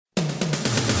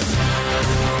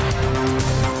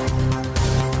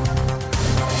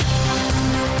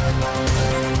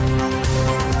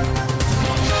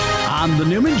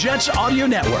Jets Audio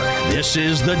Network. This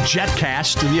is the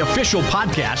JetCast, the official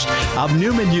podcast of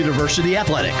Newman University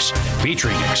Athletics,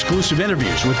 featuring exclusive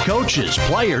interviews with coaches,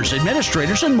 players,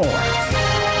 administrators, and more. The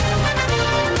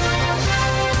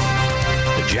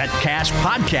JetCast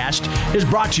podcast is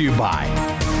brought to you by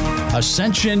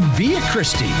Ascension Via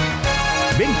Christi,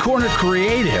 Big Corner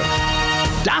Creative,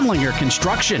 Donlinger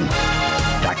Construction,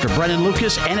 Dr. Brennan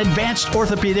Lucas and Advanced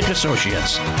Orthopedic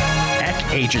Associates,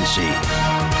 Eck Agency,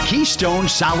 Keystone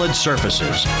Solid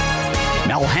Surfaces,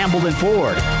 Mel Hambledon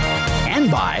Ford, and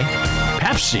by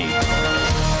Pepsi.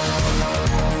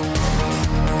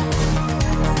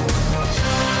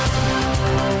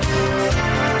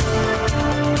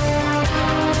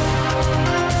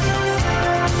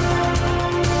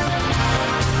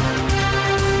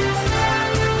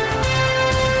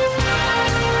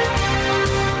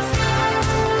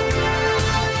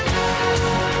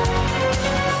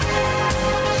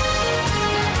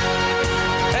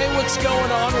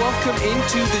 Welcome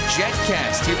into the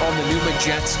JetCast here on the Newman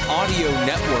Jets Audio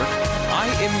Network. I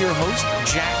am your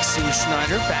host, Jackson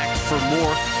Schneider, back for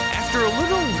more after a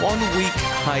little one-week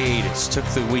hiatus. Took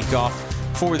the week off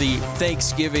for the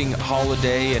Thanksgiving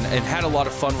holiday and had a lot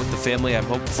of fun with the family. I'm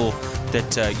hopeful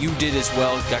that you did as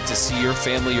well. Got to see your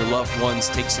family, your loved ones,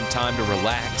 take some time to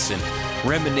relax and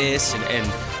reminisce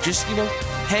and just,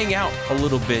 hang out a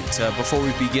little bit before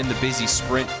we begin the busy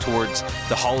sprint towards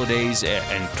the holidays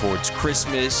and towards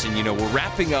Christmas. And, we're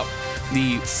wrapping up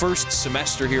the first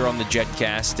semester here on the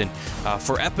JetCast. And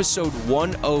for episode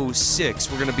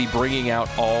 106, we're going to be bringing out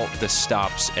all the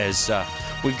stops as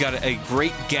we've got a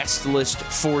great guest list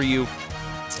for you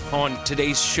on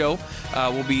today's show.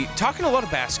 We'll be talking a lot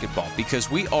of basketball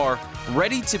because we are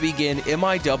ready to begin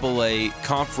MIAA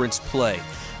conference play.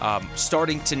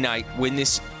 Starting tonight, when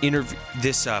this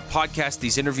podcast,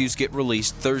 these interviews get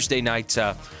released Thursday night,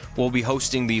 we'll be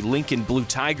hosting the Lincoln Blue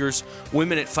Tigers,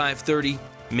 women at 5:30,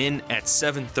 men at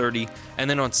 7:30, and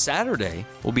then on Saturday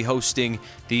we'll be hosting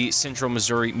the Central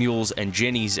Missouri Mules and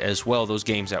Jennies as well. Those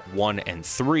games at 1 and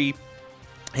 3.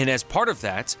 And as part of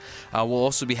that, we'll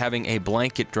also be having a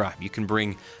blanket drive. You can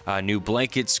bring new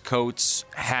blankets, coats,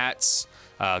 hats,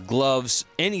 gloves,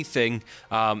 anything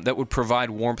that would provide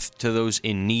warmth to those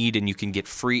in need, and you can get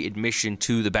free admission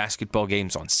to the basketball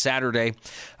games on Saturday.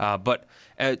 But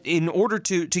in order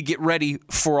to get ready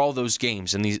for all those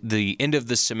games and the end of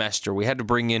the semester, we had to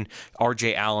bring in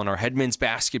R.J. Allen, our head men's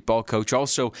basketball coach,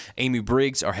 also Amy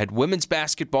Briggs, our head women's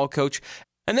basketball coach.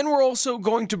 And then we're also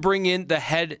going to bring in the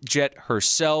head Jet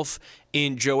herself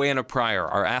in Joanna Pryor,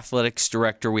 our athletics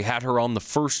director. We had her on the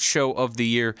first show of the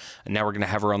year, and now we're going to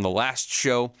have her on the last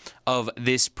show of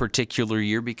this particular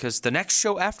year because the next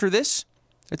show after this,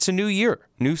 it's a new year,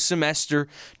 new semester,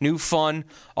 new fun,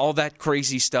 all that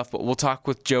crazy stuff. But we'll talk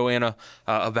with Joanna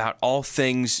about all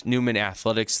things Newman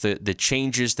Athletics, the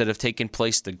changes that have taken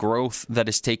place, the growth that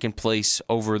has taken place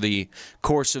over the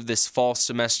course of this fall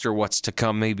semester, what's to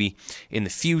come maybe in the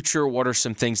future, what are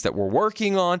some things that we're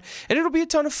working on, and it'll be a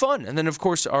ton of fun. And then, of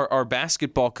course, our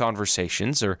basketball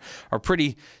conversations are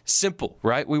pretty simple,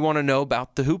 right? We want to know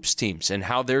about the hoops teams and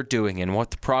how they're doing and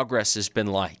what the progress has been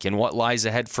like and what lies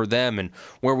ahead for them and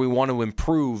where we want to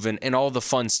improve and all the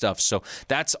fun stuff. So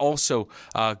that's also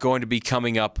going to be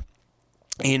coming up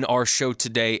in our show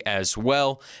today as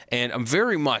well. And I'm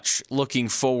very much looking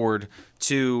forward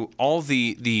to all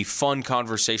the fun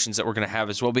conversations that we're going to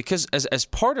have as well, because as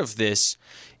part of this,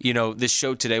 this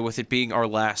show today, with it being our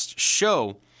last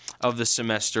show of the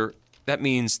semester, that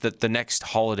means that the next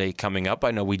holiday coming up, I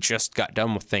know we just got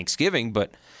done with Thanksgiving,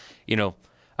 but,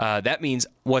 that means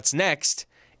what's next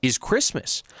is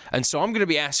Christmas. And so I'm going to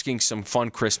be asking some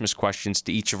fun Christmas questions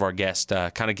to each of our guests,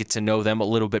 kind of get to know them a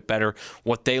little bit better,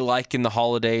 what they like in the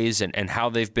holidays and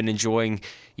how they've been enjoying,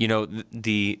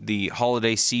 the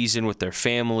holiday season with their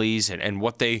families and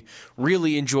what they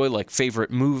really enjoy, like favorite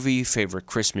movie, favorite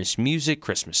Christmas music,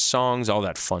 Christmas songs, all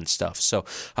that fun stuff. So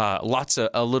lots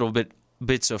of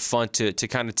bits of fun to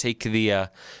kind of take the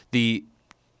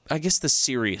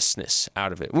seriousness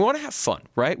out of it. We want to have fun,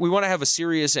 right? We want to have a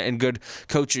serious and good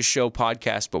Coaches Show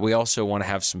podcast, but we also want to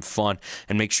have some fun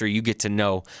and make sure you get to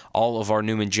know all of our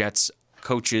Newman Jets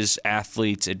coaches,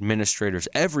 athletes, administrators,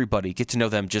 everybody, get to know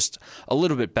them just a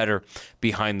little bit better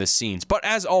behind the scenes. But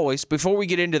as always, before we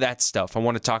get into that stuff, I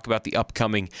want to talk about the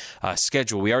upcoming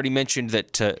schedule. We already mentioned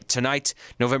that tonight,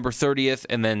 November 30th,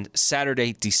 and then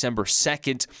Saturday, December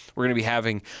 2nd, we're going to be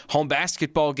having home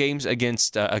basketball games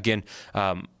against,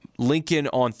 Lincoln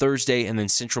on Thursday, and then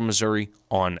Central Missouri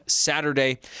on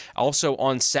Saturday. Also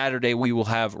on Saturday, we will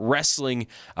have wrestling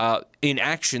in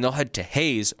action. They'll head to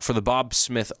Hayes for the Bob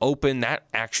Smith Open. That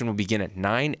action will begin at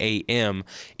 9 a.m.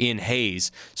 in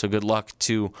Hayes. So good luck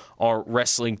to our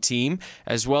wrestling team.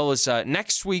 As well as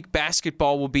next week,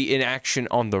 basketball will be in action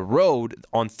on the road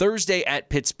on Thursday at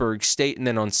Pittsburgh State. And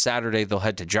then on Saturday, they'll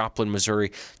head to Joplin,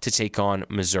 Missouri to take on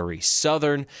Missouri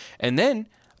Southern. And then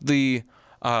the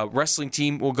wrestling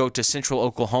team will go to Central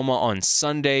Oklahoma on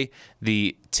Sunday,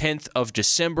 the 10th of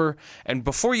December. And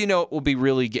before you know it, we'll be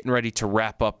really getting ready to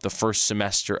wrap up the first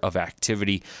semester of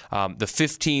activity. The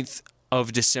 15th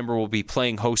of December will be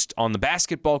playing host on the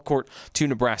basketball court to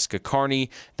Nebraska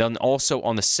Kearney. Then also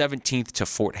on the 17th to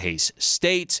Fort Hays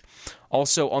State.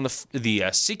 Also on the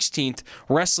 16th,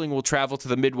 wrestling will travel to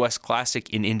the Midwest Classic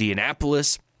in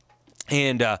Indianapolis.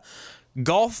 And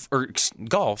golf,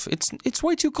 it's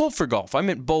way too cold for golf. I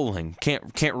meant bowling.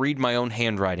 Can't read my own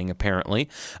handwriting, apparently.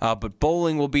 But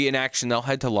bowling will be in action. They'll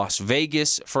head to Las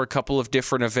Vegas for a couple of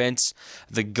different events,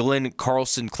 the Glenn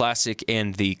Carlson Classic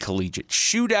and the Collegiate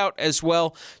Shootout as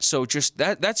well. So just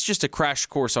that's just a crash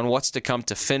course on what's to come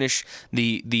to finish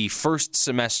the first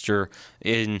semester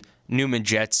in Newman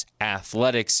Jets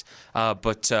Athletics.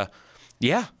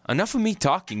 Yeah, enough of me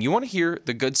talking. You want to hear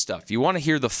the good stuff. You want to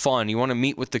hear the fun. You want to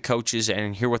meet with the coaches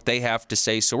and hear what they have to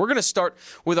say. So we're going to start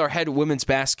with our head women's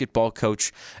basketball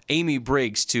coach, Amy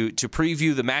Briggs, to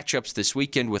preview the matchups this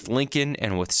weekend with Lincoln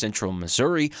and with Central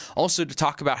Missouri. Also to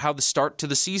talk about how the start to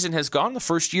the season has gone the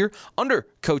first year under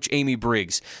Coach Amy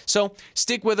Briggs. So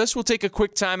stick with us. We'll take a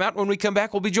quick timeout. When we come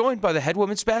back, we'll be joined by the head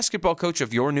women's basketball coach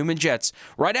of your Newman Jets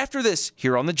right after this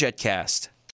here on the JetCast.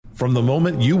 From the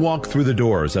moment you walk through the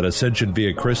doors at Ascension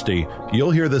Via Christi,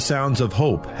 you'll hear the sounds of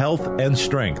hope, health, and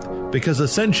strength. Because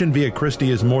Ascension Via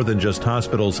Christi is more than just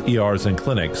hospitals, ERs, and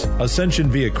clinics. Ascension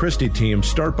Via Christi teams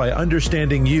start by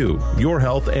understanding you, your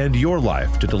health, and your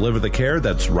life to deliver the care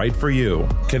that's right for you.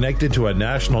 Connected to a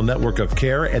national network of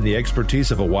care and the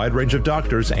expertise of a wide range of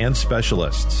doctors and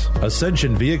specialists.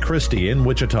 Ascension Via Christi in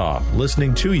Wichita,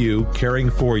 listening to you, caring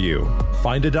for you.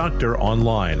 Find a doctor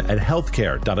online at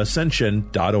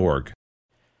healthcare.ascension.org.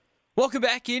 Welcome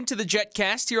back into the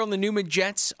JetCast here on the Newman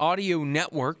Jets Audio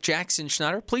Network. Jackson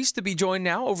Schneider, pleased to be joined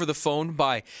now over the phone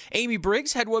by Amy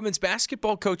Briggs, head women's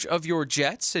basketball coach of your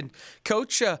Jets. And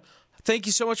Coach, thank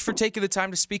you so much for taking the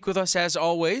time to speak with us as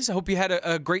always. I hope you had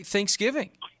a great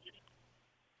Thanksgiving.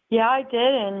 Yeah, I did,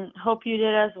 and hope you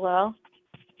did as well.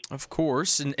 Of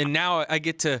course, and now I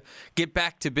get to get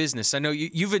back to business. I know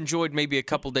you've enjoyed maybe a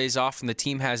couple days off, and the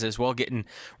team has as well, getting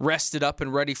rested up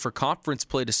and ready for conference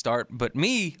play to start. But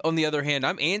me, on the other hand,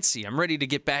 I'm antsy. I'm ready to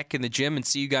get back in the gym and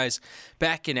see you guys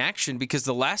back in action, because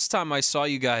the last time I saw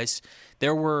you guys,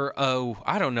 there were,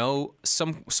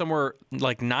 somewhere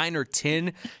like 9 or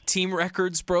 10 team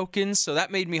records broken, so that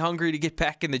made me hungry to get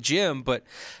back in the gym. But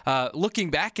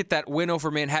looking back at that win over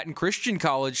Manhattan Christian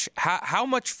College, how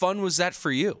much fun was that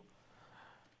for you?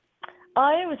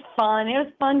 It was fun. It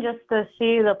was fun just to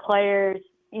see the players,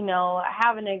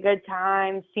 having a good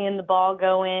time, seeing the ball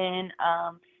go in,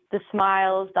 the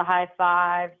smiles, the high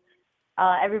fives,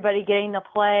 everybody getting to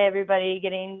play, everybody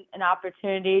getting an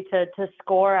opportunity to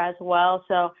score as well.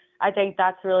 So I think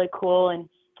that's really cool. And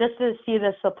just to see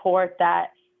the support that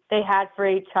they had for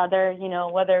each other,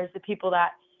 whether it's the people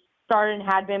that started and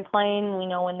had been playing,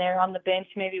 when they're on the bench,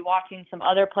 maybe watching some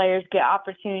other players get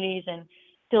opportunities and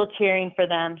still cheering for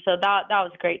them. So that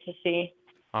was great to see.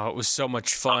 Oh, it was so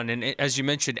much fun. And as you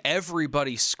mentioned,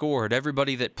 everybody scored.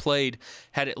 Everybody that played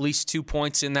had at least 2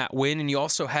 points in that win. And you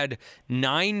also had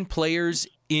 9 players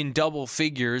in double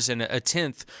figures and a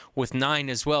 10th with 9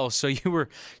 as well. So you were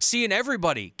seeing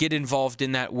everybody get involved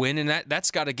in that win. And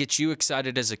that's got to get you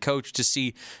excited as a coach to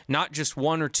see not just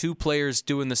 1 or 2 players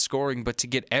doing the scoring, but to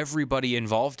get everybody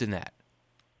involved in that.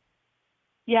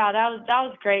 Yeah, that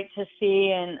was great to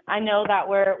see. And I know that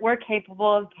we're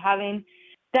capable of having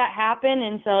that happen,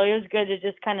 and so it was good to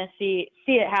just kind of see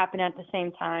it happen at the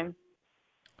same time.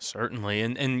 Certainly,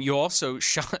 and you also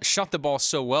shot the ball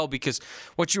so well, because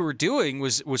what you were doing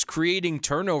was creating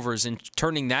turnovers and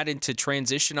turning that into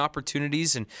transition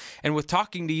opportunities. And with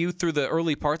talking to you through the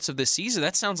early parts of the season,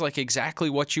 that sounds like exactly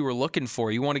what you were looking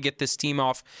for. You want to get this team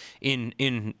off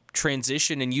in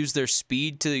transition and use their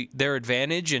speed to their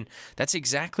advantage, and that's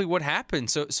exactly what happened.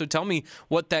 So tell me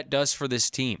what that does for this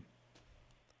team.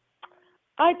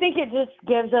 I think it just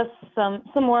gives us some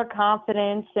more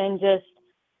confidence, and just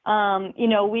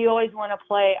we always want to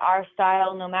play our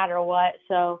style no matter what.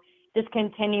 So just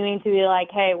continuing to be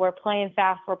like, hey, we're playing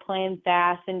fast,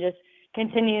 and just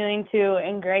continuing to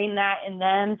ingrain that in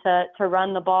them to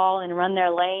run the ball and run their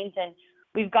lanes. And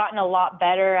we've gotten a lot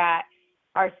better at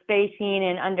our spacing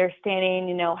and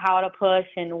understanding, how to push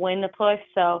and when to push.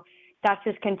 So that's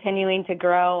just continuing to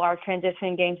grow. Our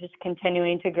transition game's just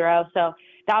continuing to grow. So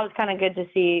that was kind of good to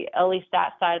see at least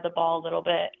that side of the ball a little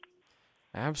bit.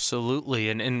 Absolutely,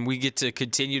 and we get to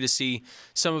continue to see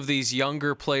some of these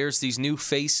younger players, these new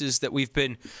faces that we've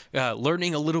been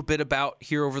learning a little bit about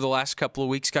here over the last couple of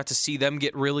weeks. Got to see them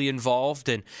get really involved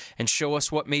and show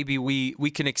us what maybe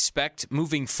we can expect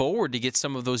moving forward to get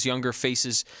some of those younger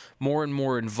faces more and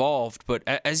more involved. But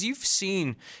as you've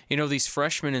seen, these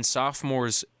freshmen and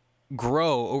sophomores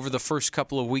grow over the first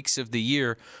couple of weeks of the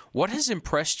year, what has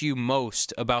impressed you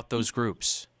most about those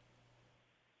groups?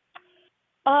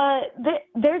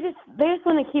 They just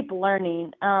want to keep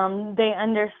learning. They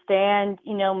understand,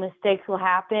 mistakes will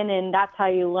happen, and that's how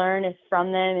you learn is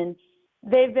from them. And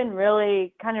they've been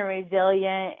really kind of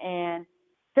resilient and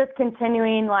just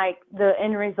continuing. Like the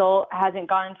end result hasn't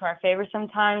gone into our favor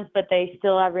sometimes, but they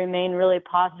still have remained really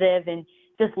positive and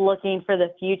just looking for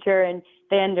the future. And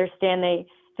they understand they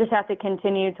just have to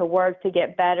continue to work to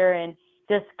get better, and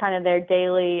just kind of their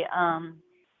daily,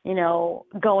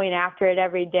 going after it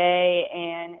every day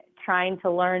and trying to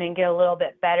learn and get a little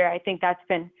bit better. I think that's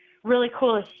been really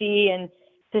cool to see, and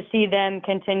to see them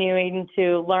continuing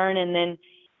to learn and then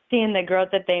seeing the growth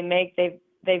that they make. They've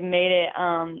made it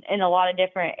in a lot of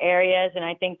different areas, and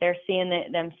I think they're seeing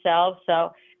it themselves.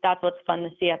 So that's what's fun to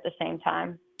see at the same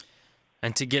time.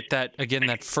 And to get that, again,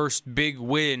 that first big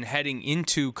win heading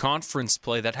into conference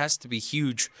play, that has to be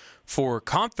huge for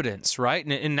confidence, right?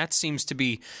 And that seems to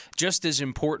be just as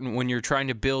important when you're trying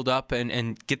to build up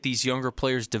and get these younger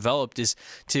players developed, is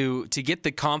to get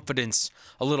the confidence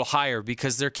a little higher,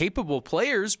 because they're capable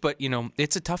players, but,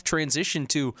 it's a tough transition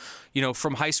to,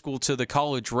 from high school to the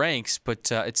college ranks.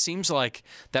 But it seems like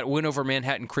that win over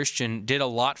Manhattan Christian did a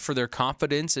lot for their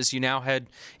confidence as you now head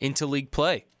into league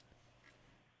play.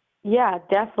 Yeah,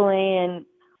 definitely. And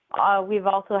we've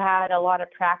also had a lot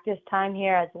of practice time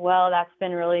here as well. That's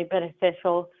been really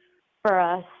beneficial for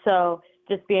us. So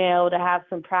just being able to have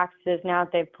some practices now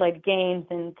that they've played games,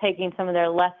 and taking some of their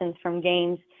lessons from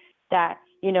games that,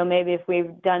 maybe if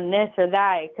we've done this or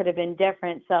that, it could have been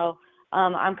different. So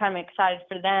I'm kind of excited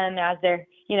for them as they're,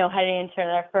 heading into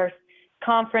their first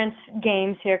conference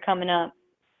games here coming up.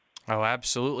 Oh,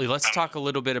 absolutely. Let's talk a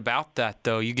little bit about that,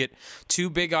 though. You get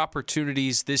two big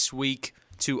opportunities this week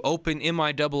to open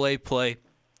MIAA play.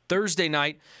 Thursday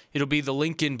night, it'll be the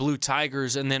Lincoln Blue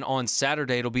Tigers, and then on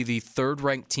Saturday, it'll be the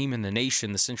third-ranked team in the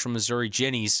nation, the Central Missouri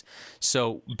Jennies.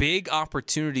 So big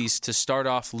opportunities to start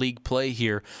off league play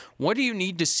here. What do you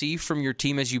need to see from your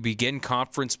team as you begin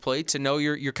conference play to know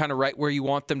you're kind of right where you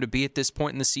want them to be at this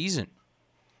point in the season?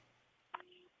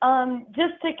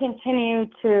 Just to continue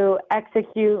to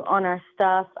execute on our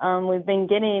stuff. We've been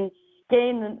getting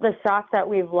the shots that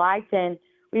we've liked, and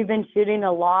we've been shooting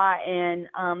a lot, and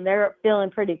they're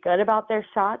feeling pretty good about their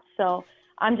shots. So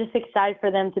I'm just excited for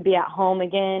them to be at home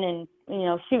again and,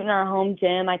 shooting our home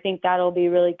gym. I think that'll be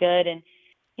really good. And,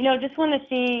 just want to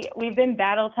see, we've been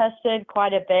battle tested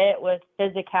quite a bit with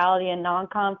physicality and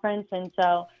non-conference. And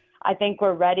so I think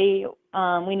we're ready.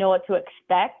 We know what to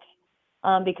expect.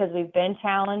 Because we've been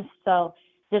challenged. So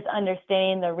just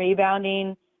understanding the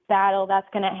rebounding battle that's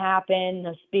going to happen,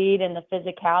 the speed and the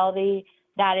physicality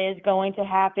that is going to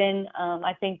happen.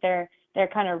 I think they're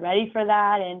kind of ready for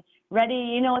that, and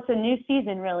ready, it's a new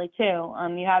season really too.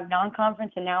 You have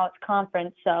non-conference and now it's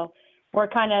conference. So we're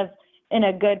kind of in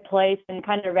a good place and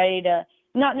kind of ready to,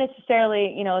 not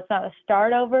necessarily, it's not a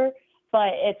start over, but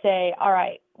it's all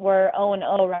right, we're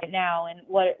 0-0 right now, and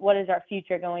what is our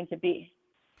future going to be?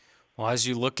 Well, as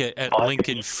you look at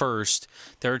Lincoln first,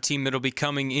 they're a team that'll be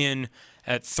coming in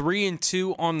at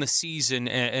 3-2 on the season,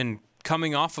 and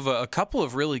coming off of a couple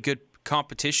of really good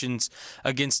competitions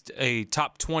against a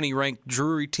top 20 ranked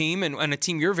Drury team and a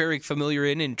team you're very familiar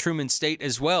in Truman State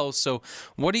as well. So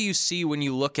what do you see when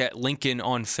you look at Lincoln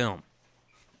on film?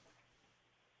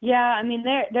 Yeah, I mean,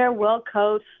 they're well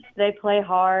coached. They play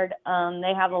hard.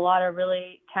 They have a lot of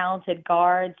really talented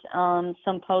guards,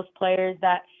 some post players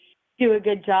that do a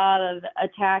good job of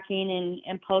attacking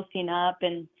and posting up,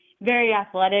 and very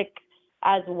athletic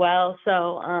as well.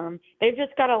 So they've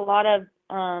just got a lot of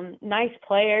nice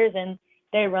players, and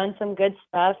they run some good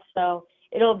stuff. So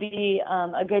it'll be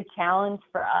a good challenge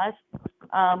for us.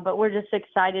 But we're just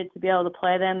excited to be able to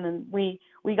play them. And we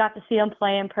got to see them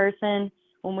play in person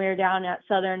when we were down at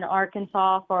Southern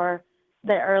Arkansas for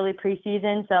the early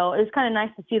preseason. So it was kind of nice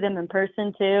to see them in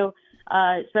person too,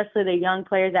 especially the young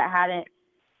players that hadn't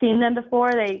seen them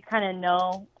before. They kind of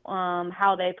know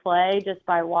how they play just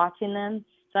by watching them.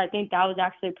 So I think that was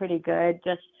actually pretty good,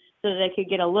 just so that they could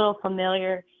get a little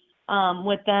familiar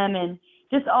with them. And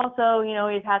just also,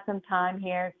 we've had some time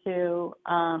here to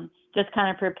just kind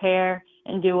of prepare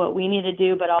and do what we need to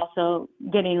do, but also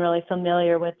getting really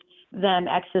familiar with them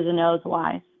X's and O's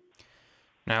wise.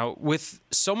 Now, with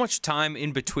so much time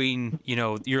in between,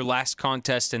 your last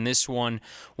contest and this one,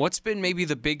 what's been maybe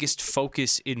the biggest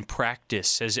focus in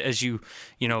practice as you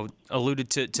alluded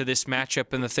to this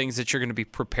matchup and the things that you're going to be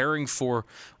preparing for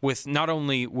with not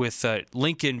only with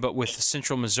Lincoln, but with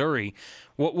Central Missouri?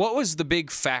 What was the big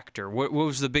factor? What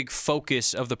was the big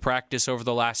focus of the practice over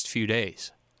the last few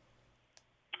days?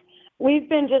 We've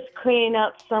been just cleaning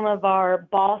up some of our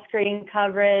ball screen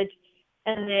coverage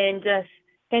and then just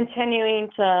continuing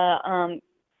to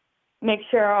make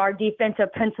sure our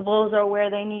defensive principles are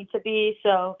where they need to be.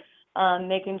 So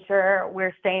making sure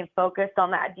we're staying focused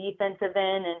on that defensive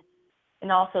end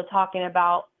and also talking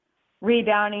about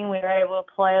rebounding. We were able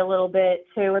to play a little bit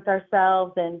too with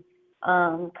ourselves and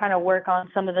kind of work on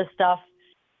some of the stuff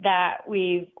that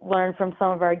we've learned from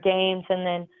some of our games. And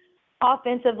then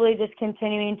offensively, just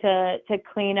continuing to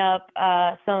clean up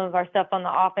some of our stuff on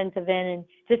the offensive end and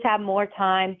just have more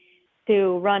time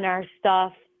to run our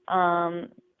stuff,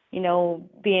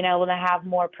 being able to have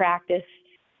more practice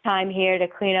time here to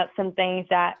clean up some things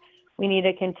that we need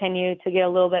to continue to get a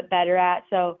little bit better at.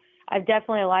 So I've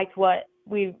definitely liked what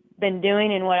we've been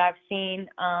doing and what I've seen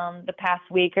the past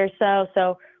week or so.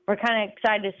 So we're kind of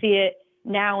excited to see it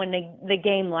now in the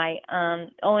game light.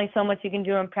 Only so much you can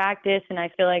do in practice, and I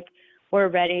feel like we're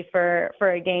ready for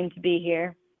a game to be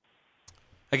here.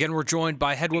 Again, we're joined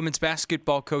by head women's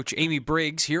basketball coach Amy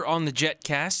Briggs here on the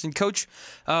JetCast. And, Coach,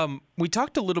 we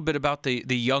talked a little bit about the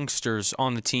youngsters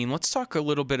on the team. Let's talk a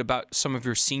little bit about some of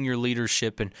your senior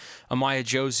leadership and Amaya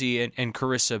Josie and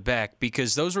Carissa Beck,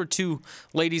 because those were two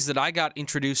ladies that I got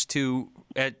introduced to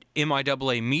at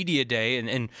MIAA Media Day,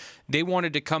 and they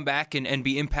wanted to come back and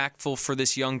be impactful for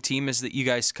this young team as that you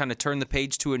guys kind of turn the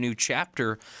page to a new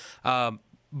chapter.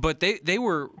 But they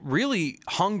were really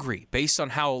hungry based on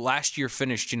how last year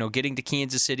finished, getting to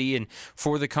Kansas City and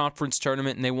for the conference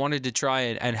tournament, and they wanted to try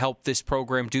and help this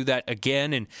program do that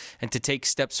again and to take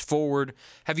steps forward.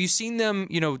 Have you seen them,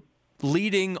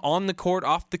 leading on the court,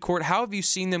 off the court? How have you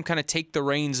seen them kind of take the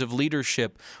reins of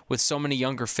leadership with so many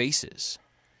younger faces?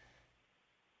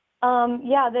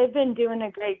 Yeah, they've been doing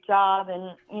a great job,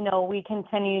 and, we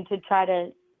continue to try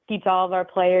to teach all of our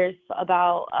players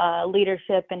about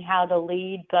leadership and how to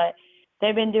lead, but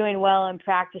they've been doing well in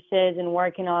practices and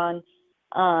working on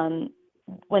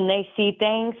when they see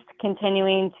things,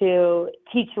 continuing to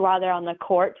teach while they're on the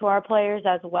court to our players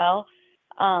as well,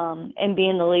 and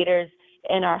being the leaders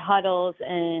in our huddles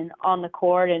and on the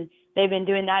court. And they've been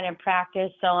doing that in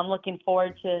practice, so I'm looking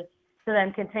forward to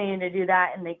them continuing to do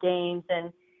that in the games.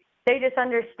 And they just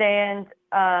understand,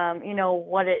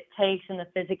 what it takes and the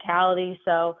physicality.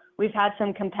 So we've had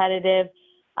some competitive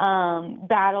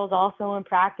battles also in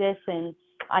practice, and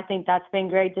I think that's been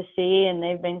great to see. And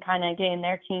they've been kind of getting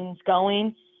their teams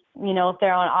going, if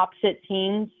they're on opposite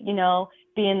teams,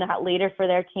 being that leader for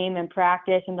their team in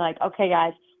practice and be like, okay,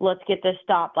 guys, let's get this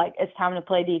stopped. Like, it's time to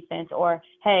play defense, or,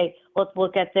 hey, let's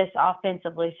look at this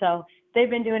offensively. So they've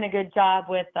been doing a good job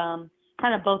with kind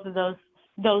of both of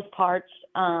those parts.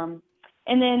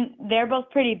 And then they're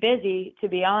both pretty busy, to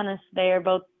be honest. They are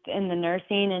both in the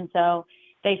nursing, and so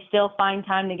they still find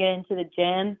time to get into the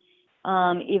gym,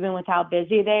 even with how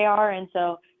busy they are. And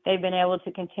so they've been able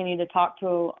to continue to talk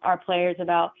to our players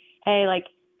about, hey, like,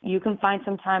 you can find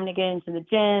some time to get into the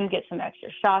gym, get some extra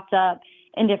shots up,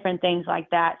 and different things like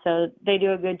that. So they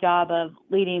do a good job of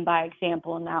leading by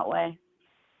example in that way.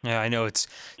 Yeah, I know. It's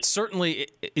certainly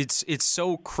it's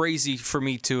so crazy for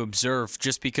me to observe,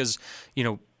 just because,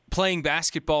 playing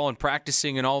basketball and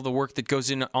practicing and all the work that goes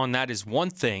in on that is one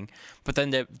thing, but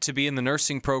then to be in the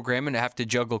nursing program and to have to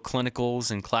juggle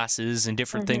clinicals and classes and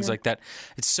different things like that,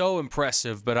 it's so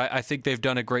impressive. But I think they've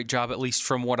done a great job, at least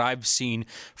from what I've seen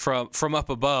from up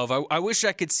above. I wish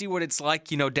I could see what it's like,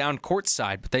 down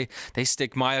courtside, but they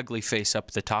stick my ugly face up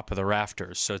at the top of the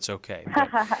rafters, so it's okay.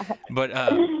 But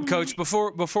Coach,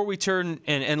 before we turn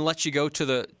and let you go to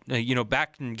the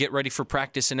back and get ready for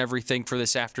practice and everything for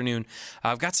this afternoon,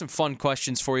 I've got some fun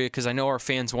questions for you, because I know our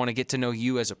fans want to get to know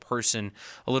you as a person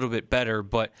a little bit better.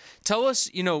 But tell us,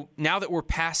 now that we're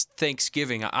past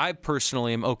Thanksgiving, I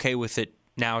personally am okay with it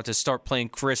now to start playing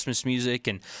Christmas music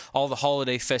and all the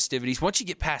holiday festivities. Once you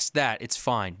get past that, it's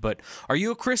fine. But are you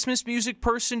a Christmas music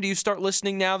person? Do you start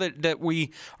listening now that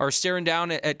we are staring down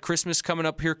at Christmas coming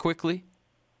up here quickly?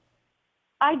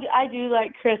 I do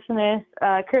like Christmas.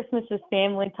 Christmas is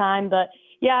family time, but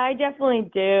yeah, I definitely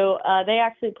do. They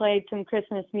actually played some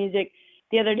Christmas music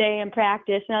the other day in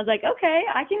practice, and I was like, okay,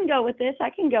 I can go with this.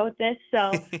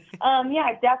 So,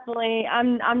 yeah, definitely,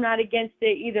 I'm not against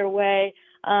it either way.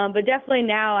 But definitely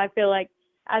now I feel like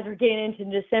as we're getting into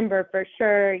December, for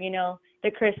sure,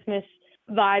 the Christmas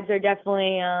vibes are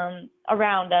definitely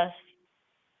around us.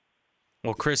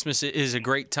 Well, Christmas is a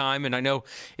great time, and I know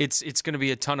it's going to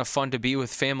be a ton of fun to be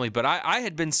with family, but I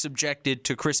had been subjected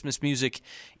to Christmas music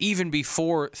even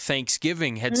before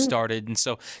Thanksgiving had started, and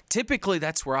so typically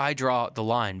that's where I draw the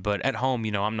line, but at home,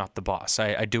 I'm not the boss.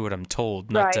 I do what I'm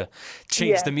told, not to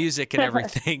change the music and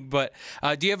everything, but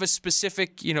do you have a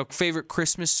specific, favorite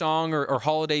Christmas song or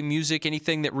holiday music,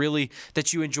 anything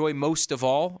that you enjoy most of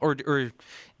all, or do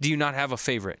you not have a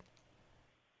favorite?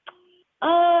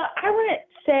 I wouldn't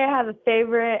say I have a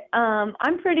favorite.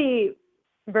 I'm pretty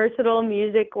versatile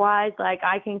music-wise. Like,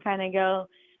 I can kind of go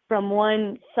from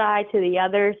one side to the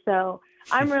other, so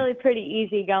I'm really pretty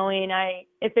easygoing.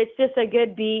 If it's just a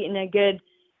good beat and a good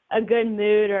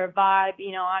mood or a vibe,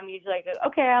 I'm usually like,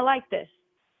 okay, I like this.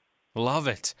 Love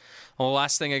it. Well,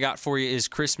 last thing I got for you is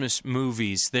Christmas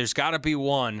movies. There's got to be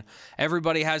one.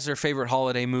 Everybody has their favorite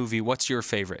holiday movie. What's your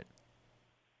favorite?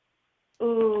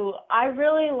 Ooh, I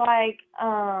really like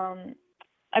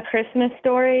A Christmas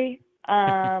Story,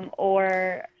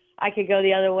 or I could go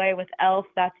the other way with Elf.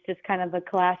 That's just kind of a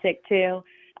classic too,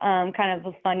 kind of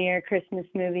a funnier Christmas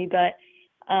movie. But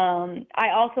I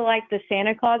also like the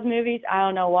Santa Claus movies. I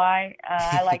don't know why.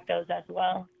 I like those as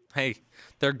well. Hey,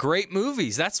 they're great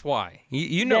movies. That's why.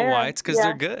 You know why. It's because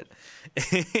they're good.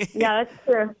 Yeah, that's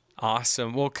true.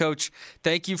 Awesome. Well, Coach,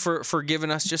 thank you for giving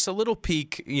us just a little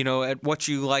peek, at what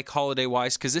you like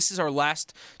holiday-wise, because this is our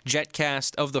last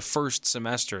JetCast of the first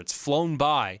semester. It's flown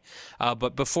by,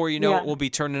 but before you know it, we'll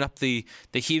be turning up the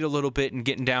heat a little bit and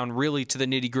getting down really to the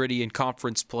nitty-gritty in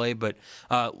conference play. But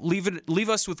leave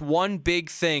us with one big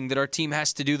thing that our team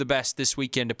has to do the best this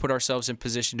weekend to put ourselves in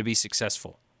position to be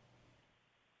successful.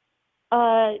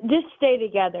 Just stay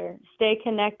together, stay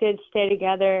connected, stay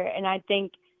together, and I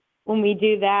think when we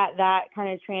do that, that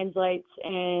kind of translates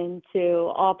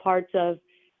into all parts of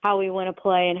how we want to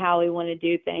play and how we want to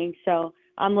do things. So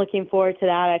I'm looking forward to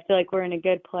that. I feel like we're in a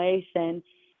good place and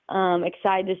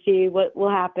excited to see what will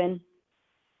happen.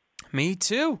 Me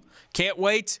too. Can't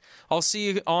wait. I'll see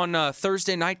you on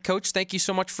Thursday night, Coach. Thank you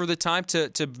so much for the time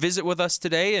to visit with us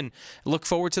today, and look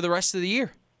forward to the rest of the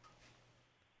year.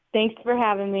 Thanks for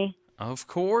having me. Of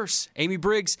course. Amy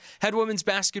Briggs, head women's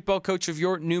basketball coach of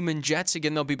your Newman Jets.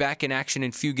 Again, they'll be back in action in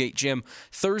Fugate Gym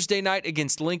Thursday night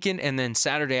against Lincoln, and then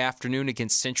Saturday afternoon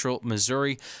against Central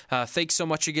Missouri. Thanks so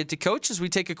much again to Coach. As we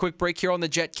take a quick break here on the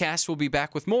JetCast, we'll be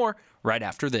back with more right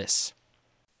after this.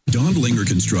 Don Linger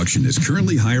Construction is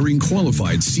currently hiring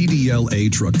qualified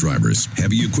CDLA truck drivers,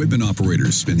 heavy equipment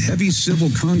operators, and heavy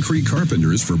civil concrete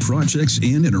carpenters for projects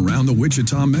in and around the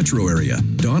Wichita metro area.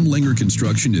 Don Linger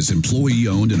Construction is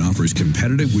employee-owned and offers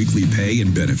competitive weekly pay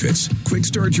and benefits. Quick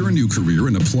start your new career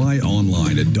and apply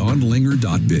online at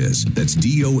donlinger.biz. That's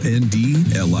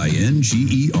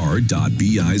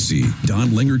DONDLINGER.biz.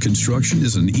 Don Linger Construction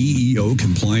is an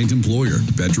EEO-compliant employer.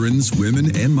 Veterans,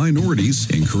 women, and minorities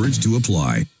encouraged to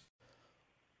apply.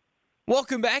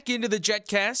 Welcome back into the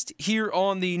JetCast here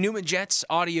on the Newman Jets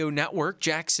Audio Network.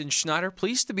 Jackson Schneider,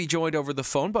 pleased to be joined over the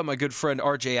phone by my good friend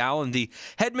R.J. Allen, the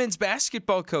head men's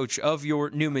basketball coach of your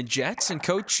Newman Jets. And,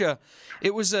 Coach,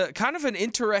 it was kind of an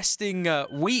interesting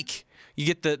week. You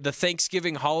get the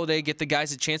Thanksgiving holiday, get the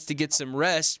guys a chance to get some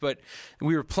rest, but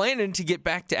we were planning to get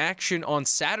back to action on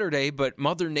Saturday, but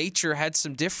Mother Nature had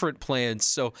some different plans.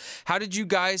 So how did you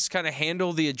guys kind of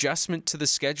handle the adjustment to the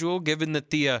schedule, given that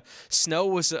the snow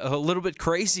was a little bit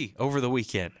crazy over the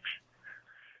weekend?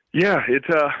 Yeah, it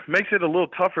makes it a little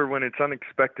tougher when it's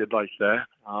unexpected like that.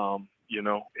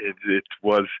 It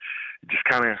was just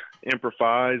kind of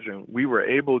improvised, and we were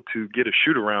able to get a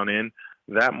shoot-around in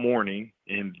that morning,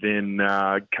 and then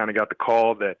kind of got the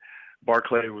call that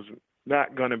Barclay was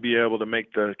not going to be able to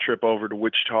make the trip over to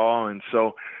Wichita. And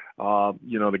so,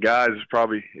 the guys were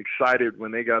probably excited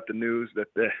when they got the news that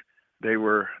they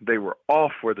were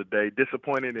off for the day,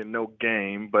 disappointed in no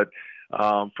game, but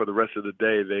for the rest of the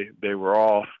day, they were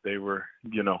off. They were,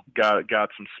 got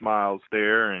some smiles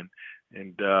there, and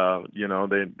they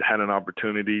had an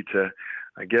opportunity to,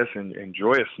 I guess,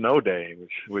 enjoy a snow day,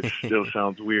 which still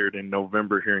sounds weird in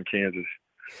November here in Kansas.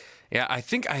 Yeah, I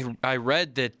think I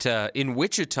read that in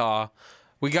Wichita,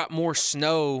 we got more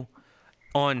snow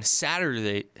on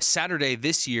Saturday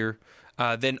this year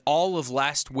than all of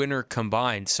last winter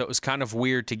combined. So it was kind of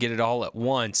weird to get it all at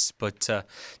once, but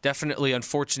definitely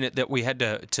unfortunate that we had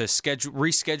to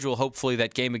reschedule, hopefully,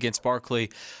 that game against Barclay.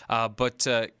 But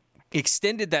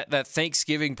extended that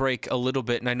Thanksgiving break a little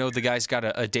bit, and I know the guys got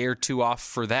a day or two off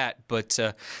for that, but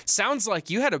sounds like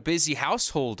you had a busy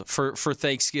household for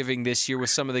Thanksgiving this year with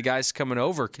some of the guys coming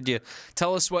over. Could you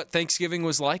tell us what Thanksgiving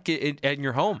was like in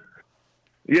your home?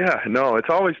 Yeah, no, it's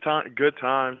always good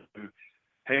time to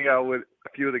hang out with a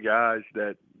few of the guys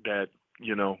that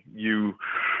you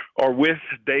are with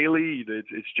daily.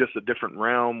 It's just a different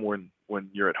realm when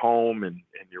you're at home and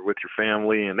you're with your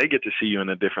family, and they get to see you in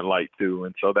a different light too.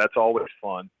 And so that's always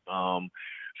fun.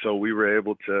 So we were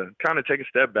able to kind of take a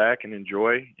step back and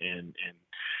enjoy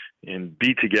and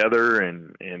be together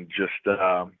and just,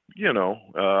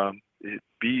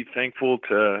 be thankful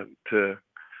to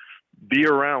be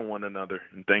around one another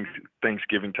in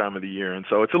Thanksgiving time of the year. And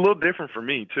so it's a little different for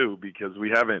me too, because we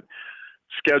haven't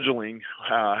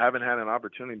had an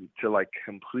opportunity to like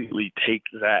completely take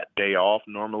that day off.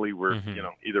 Normally we're,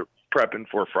 either prepping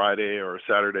for a Friday or a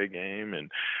Saturday game.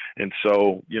 And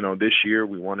so, this year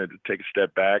we wanted to take a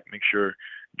step back, make sure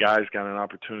guys got an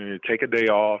opportunity to take a day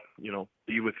off,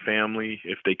 be with family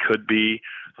if they could be,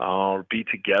 or be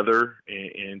together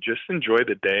and just enjoy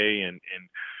the day and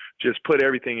just put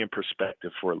everything in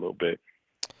perspective for a little bit.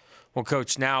 Well,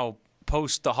 Coach, now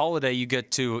post the holiday, you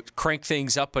get to crank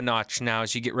things up a notch now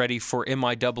as you get ready for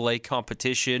MIAA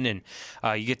competition, and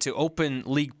you get to open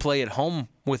league play at home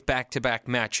with back-to-back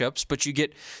matchups, but you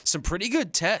get some pretty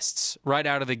good tests right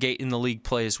out of the gate in the league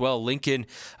play as well. Lincoln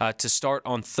to start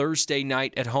on Thursday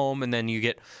night at home, and then you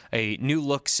get a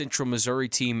new-look Central Missouri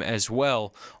team as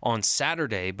well on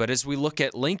Saturday. But as we look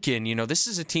at Lincoln, this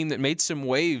is a team that made some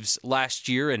waves last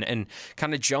year and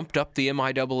kind of jumped up the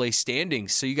MIAA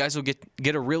standings. So you guys will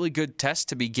get a really good test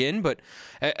to begin. But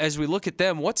as we look at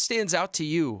them, what stands out to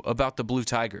you about the Blue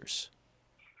Tigers?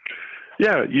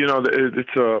 Yeah,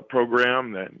 it's a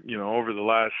program that, over the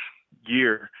last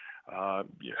year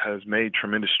has made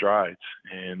tremendous strides.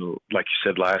 And like you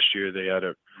said, last year they had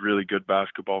a really good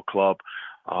basketball club.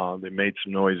 They made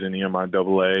some noise in the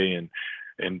MIAA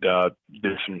and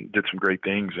did some great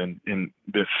things. And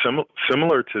they're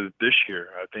similar to this year.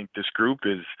 I think this group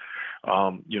is,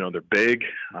 they're big.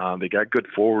 They got good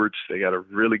forwards. They got a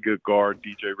really good guard,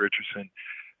 DJ Richardson.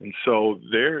 And so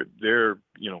they're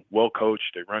well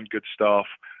coached. They run good stuff.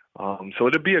 So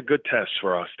it'll be a good test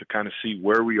for us to kind of see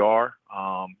where we are.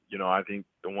 I think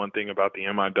the one thing about the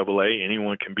MIAA,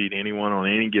 anyone can beat anyone on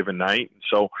any given night.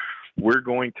 So we're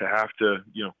going to have to,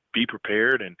 be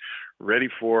prepared and ready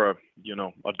for a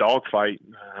dogfight,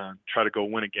 try to go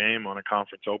win a game on a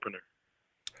conference opener.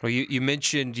 Well, you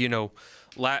mentioned,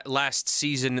 last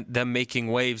season them making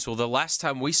waves. Well, the last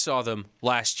time we saw them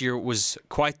last year was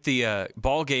quite the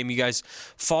ball game. You guys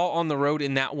fall on the road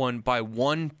in that one by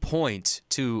 1 point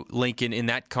to Lincoln in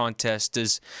that contest.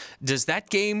 Does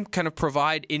that game kind of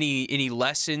provide any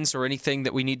lessons or anything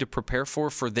that we need to prepare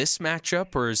for this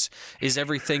matchup, or is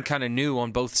everything kind of new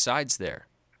on both sides there?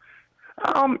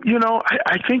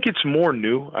 I think it's more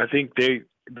new. I think they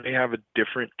have a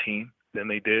different team than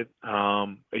they did a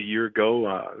year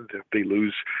ago. They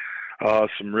lose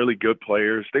some really good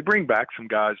players. They bring back some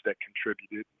guys that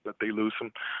contributed, but they lose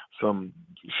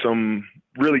some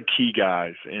really key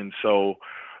guys. And so,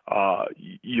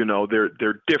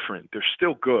 they're different. They're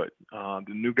still good.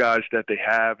 The new guys that they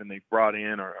have and they've brought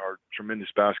in are tremendous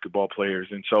basketball players.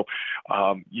 And so,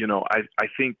 I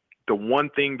think the one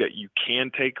thing that you can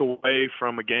take away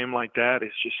from a game like that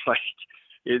is just like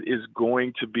it is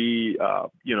going to be,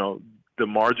 the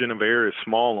margin of error is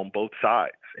small on both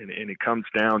sides, and it comes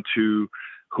down to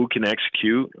who can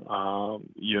execute, down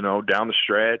the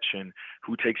stretch, and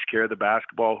who takes care of the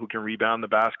basketball, who can rebound the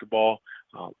basketball.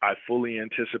 I fully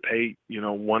anticipate,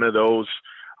 one of those,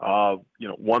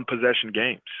 one possession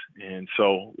games. And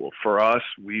so for us,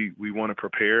 we want to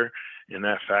prepare in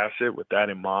that facet with that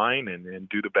in mind and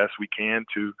do the best we can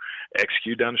to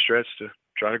execute down the stretch to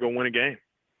try to go win a game.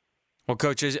 Well,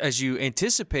 Coach, as you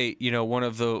anticipate, one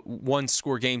of the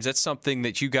one-score games, that's something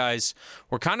that you guys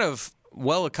were kind of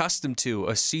well accustomed to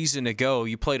a season ago.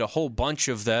 You played a whole bunch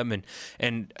of them,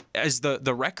 and as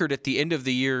the record at the end of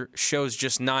the year shows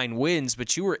just 9 wins,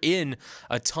 but you were in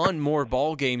a ton more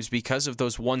ball games because of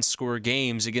those one-score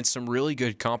games against some really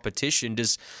good competition.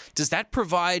 Does that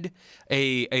provide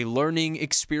a learning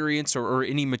experience or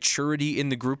any maturity in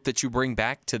the group that you bring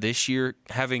back to this year,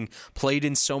 having played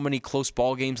in so many close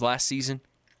ball games last season?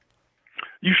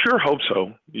 You sure hope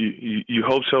so. You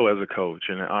hope so as a coach,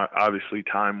 and obviously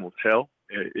time will tell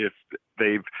if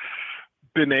they've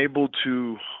been able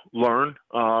to learn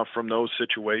from those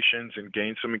situations and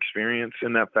gain some experience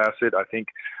in that facet. I think,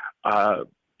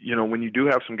 when you do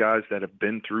have some guys that have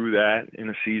been through that in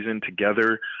a season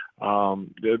together,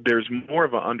 there's more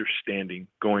of an understanding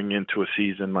going into a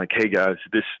season. Like, hey guys,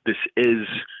 this is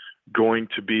going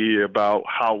to be about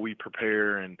how we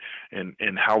prepare and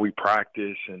how we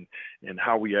practice and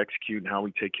how we execute and how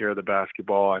we take care of the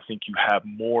basketball. I think you have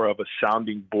more of a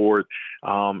sounding board.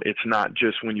 It's not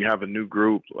just when you have a new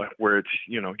group where it's,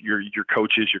 your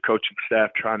coaches, your coaching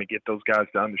staff trying to get those guys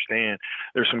to understand.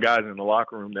 There's some guys in the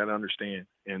locker room that understand.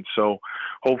 And so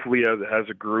hopefully as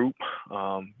a group,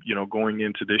 going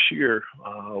into this year,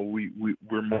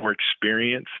 we're more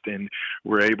experienced and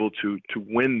we're able to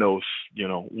win those,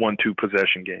 1-2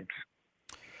 possession games.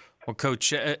 Well,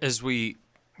 Coach, as we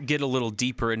get a little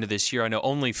deeper into this year, I know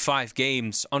only 5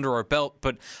 games under our belt,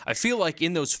 but I feel like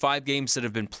in those 5 games that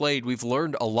have been played, we've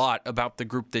learned a lot about the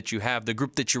group that you have, the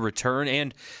group that you return,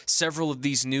 and several of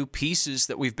these new pieces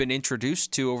that we've been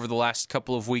introduced to over the last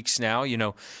couple of weeks now,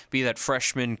 be that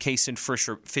freshman Kason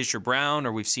Fisher-Brown,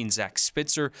 or we've seen Zach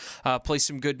Spitzer play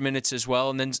some good minutes as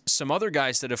well, and then some other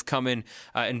guys that have come in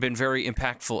and been very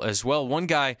impactful as well. One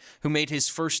guy who made his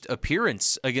first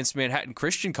appearance against Manhattan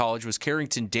Christian College was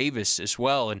Carrington Davis as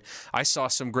well. And I saw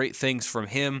some great things from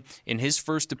him in his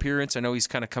first appearance. I know he's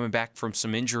kind of coming back from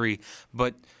some injury,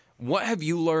 but what have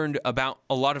you learned about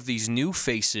a lot of these new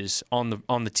faces on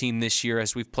the team this year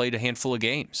as we've played a handful of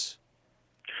games?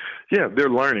 Yeah, they're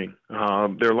learning.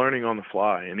 They're learning on the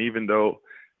fly, and even though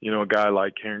a guy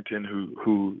like Carrington,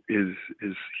 who is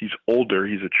he's older,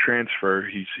 he's a transfer,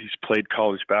 he's played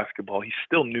college basketball, he's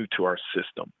still new to our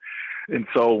system, and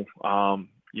so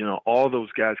all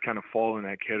those guys kind of fall in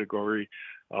that category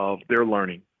of they're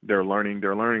learning their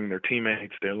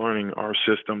teammates, they're learning our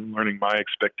system, learning my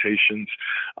expectations.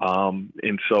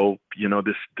 And so,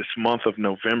 this month of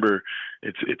November,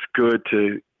 it's good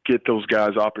to get those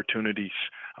guys opportunities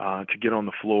to get on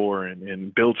the floor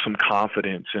and build some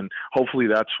confidence. And hopefully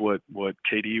that's what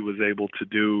KD was able to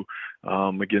do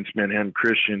against Manhattan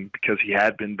Christian, because he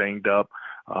had been banged up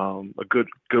a good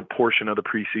portion of the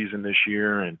preseason this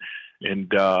year. And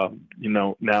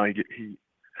now he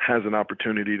has an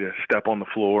opportunity to step on the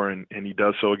floor, and he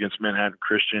does so against Manhattan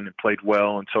Christian and played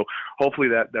well. And so hopefully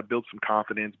that builds some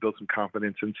confidence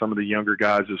in some of the younger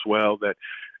guys as well, that,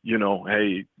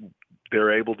 hey,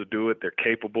 they're able to do it. They're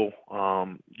capable.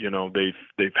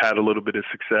 They've had a little bit of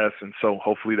success. And so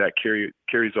hopefully that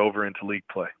carries over into league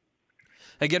play.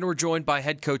 Again, we're joined by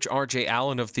head coach R.J.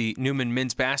 Allen of the Newman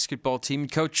men's basketball team.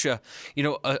 Coach,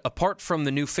 apart from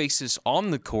the new faces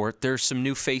on the court, there's some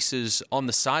new faces on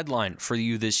the sideline for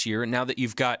you this year. And now that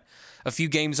you've got a few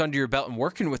games under your belt and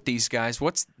working with these guys,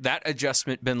 what's that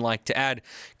adjustment been like to add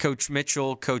Coach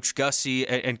Mitchell, Coach Gussie,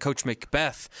 and Coach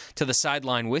Macbeth to the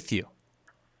sideline with you?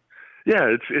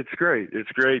 Yeah, it's great.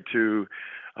 It's great to,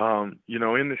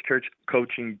 in this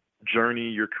coaching journey,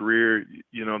 your career,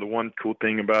 the one cool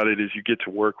thing about it is you get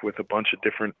to work with a bunch of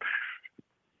different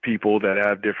people that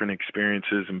have different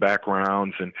experiences and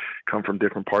backgrounds and come from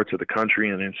different parts of the country,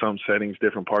 and in some settings,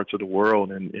 different parts of the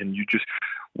world. And you just,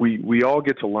 we all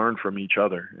get to learn from each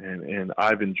other. And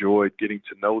I've enjoyed getting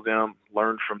to know them,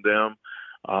 learn from them.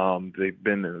 They've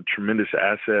been a tremendous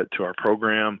asset to our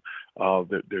program.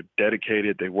 They're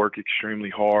dedicated. They work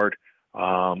extremely hard.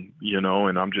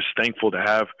 And I'm just thankful to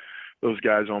have those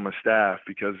guys on my staff,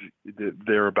 because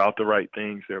they're about the right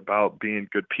things. They're about being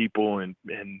good people and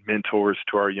mentors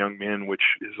to our young men, which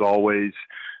is always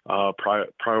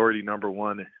priority number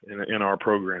one in our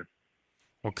program.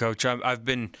 Well, Coach, I've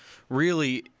been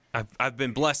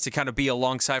blessed to kind of be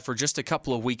alongside for just a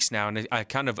couple of weeks now, and I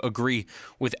kind of agree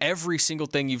with every single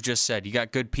thing you've just said. You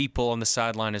got good people on the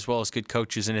sideline as well as good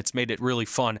coaches, and it's made it really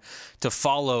fun to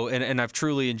follow, and I've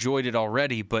truly enjoyed it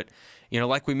already. But,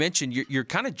 like we mentioned, you're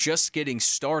kind of just getting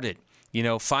started.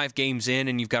 5 games in,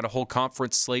 and you've got a whole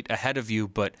conference slate ahead of you.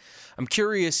 But I'm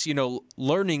curious,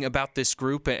 learning about this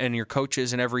group and your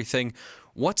coaches and everything,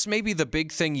 what's maybe the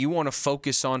big thing you want to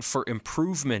focus on for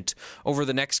improvement over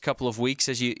the next couple of weeks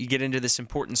as you get into this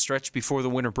important stretch before the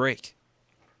winter break?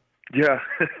 Yeah,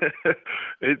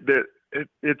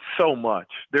 it's so much.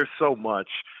 There's so much.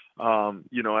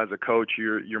 As a coach,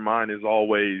 your mind is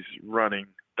always running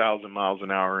 1,000 miles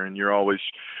an hour, and you're always,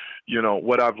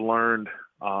 what I've learned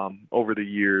over the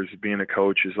years being a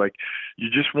coach is, like, you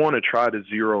just want to try to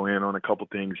zero in on a couple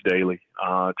things daily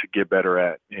to get better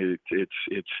at. It's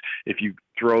if you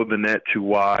throw the net too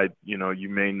wide, you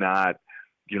may not,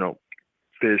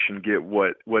 fish and get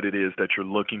what it is that you're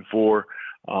looking for.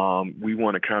 We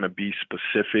want to kind of be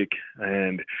specific,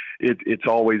 and it's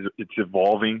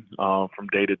evolving from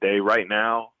day to day. Right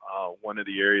now, one of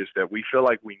the areas that we feel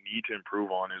like we need to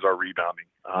improve on is our rebounding.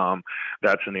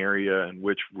 That's an area in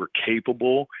which we're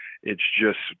capable. It's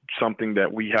just something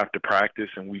that we have to practice,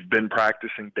 and we've been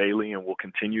practicing daily and will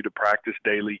continue to practice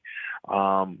daily.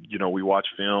 We watch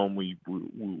film, we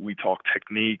talk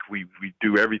technique, we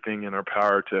do everything in our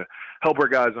power to help our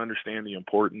guys understand the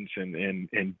importance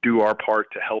and do our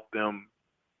part to help them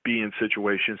be in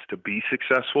situations to be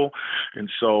successful. And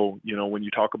so, when you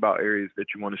talk about areas that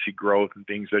you want to see growth and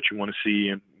things that you want to see,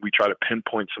 and we try to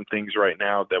pinpoint some things right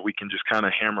now that we can just kind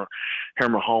of hammer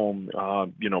home,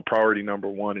 priority number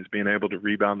one is being able to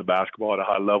rebound the basketball at a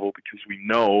high level, because we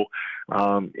know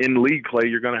in league play,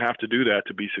 you're going to have to do that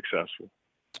to be successful.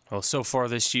 Well, so far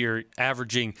this year,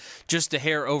 averaging just a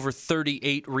hair over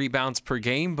 38 rebounds per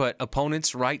game, but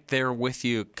opponents right there with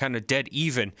you, kind of dead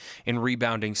even in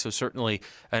rebounding. So certainly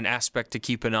an aspect to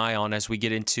keep an eye on as we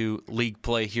get into league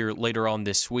play here later on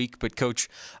this week. But, Coach,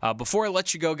 before I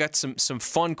let you go, got some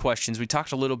fun questions. We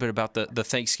talked a little bit about the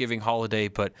Thanksgiving holiday,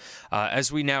 but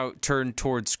as we now turn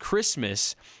towards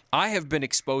Christmas, I have been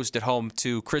exposed at home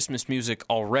to Christmas music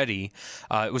already.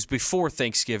 It was before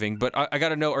Thanksgiving, but I got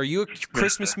to know, are you a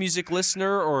Christmas music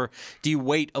listener, or do you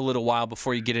wait a little while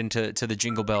before you get into the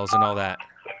jingle bells and all that?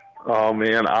 Oh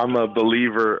man, I'm a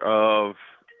believer of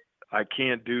I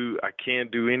can't do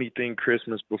anything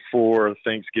Christmas before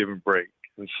Thanksgiving break,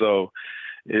 and so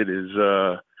it is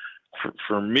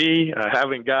for me. I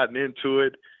haven't gotten into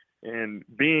it, and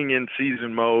being in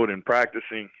season mode and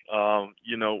practicing,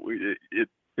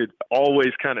 it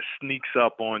always kind of sneaks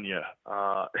up on you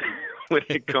when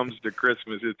it comes to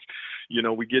Christmas. It's,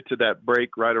 we get to that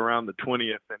break right around the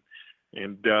 20th,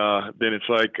 and then it's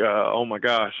like, oh my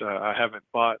gosh, I haven't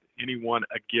bought anyone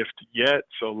a gift yet,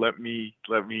 so let me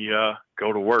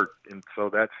go to work. And so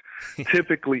that's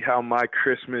typically how my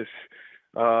Christmas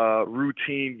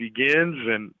routine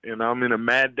begins, and I'm in a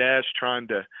mad dash trying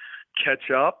to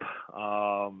catch up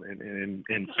and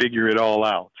figure it all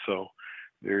out. So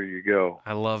there you go.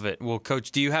 I love it. Well,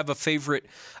 Coach, do you have a favorite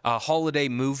holiday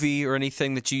movie or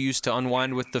anything that you used to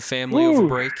unwind with the family over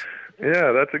break?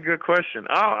 Yeah, that's a good question.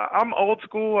 I'm old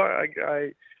school.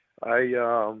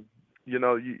 You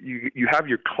have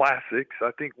your classics. I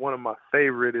think one of my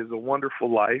favorite is A Wonderful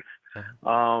Life.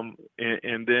 And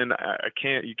then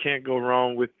you can't go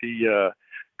wrong with the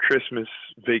Christmas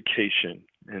Vacation.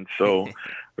 And so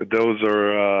those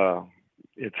are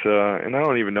and I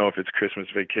don't even know if it's Christmas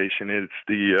Vacation. It's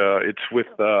with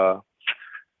the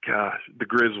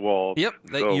Griswolds. Yep,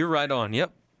 you're right on.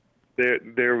 Yep.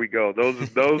 There we go.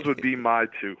 Those would be my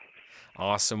two.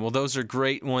 Awesome. Well, those are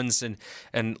great ones, and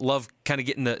love kind of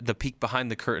getting the peek behind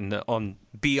the curtain on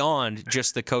beyond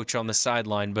just the coach on the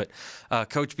sideline. But,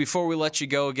 Coach, before we let you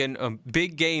go again,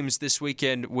 big games this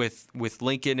weekend with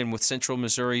Lincoln and with Central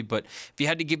Missouri. But if you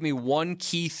had to give me one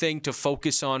key thing to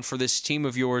focus on for this team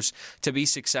of yours to be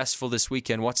successful this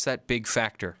weekend, what's that big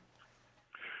factor?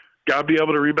 Got to be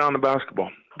able to rebound the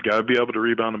basketball. We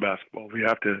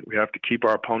have to keep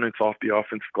our opponents off the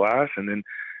offensive glass, and then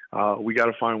we got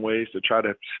to find ways to try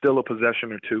to steal a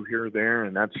possession or two here or there,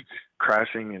 and that's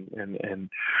crashing and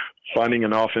finding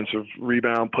an offensive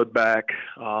rebound, put back,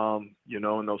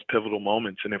 in those pivotal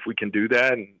moments. And if we can do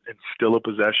that and steal a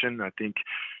possession, I think,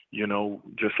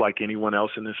 just like anyone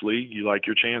else in this league, you like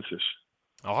your chances.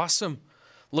 Awesome.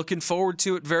 Looking forward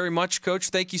to it very much, Coach.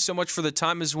 Thank you so much for the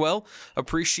time as well.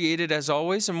 Appreciate it as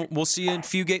always, and we'll see you in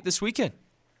Fugate this weekend.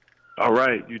 All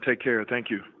right. You take care. Thank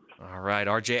you. All right,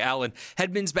 R.J. Allen,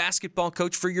 head men's basketball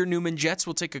coach for your Newman Jets.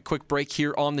 We'll take a quick break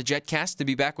here on the JetCast and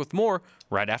be back with more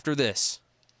right after this.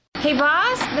 Hey,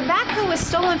 boss, the backhoe was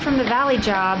stolen from the Valley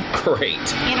job.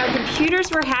 Great. And our computers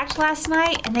were hacked last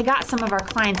night, and they got some of our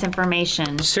clients'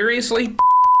 information. Seriously?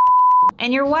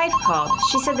 And your wife called.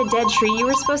 She said the dead tree you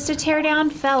were supposed to tear down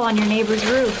fell on your neighbor's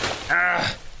roof.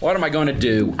 What am I going to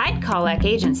do? I'd call Eck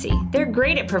Agency. They're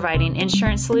great at providing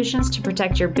insurance solutions to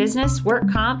protect your business,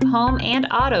 work comp, home, and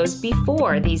autos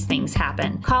before these things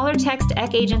happen. Call or text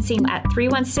Eck Agency at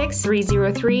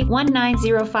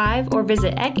 316-303-1905 or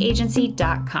visit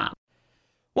eckagency.com.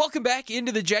 Welcome back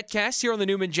into the JetCast here on the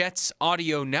Newman Jets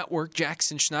Audio Network.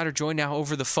 Jackson Schneider joined now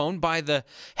over the phone by the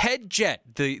head Jet,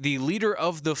 the leader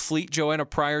of the fleet, Joanna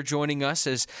Pryor, joining us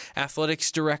as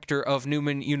Athletics Director of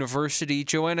Newman University.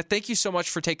 Joanna, thank you so much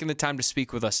for taking the time to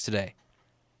speak with us today.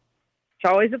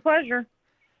 It's always a pleasure.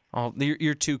 Oh,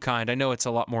 you're too kind. I know it's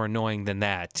a lot more annoying than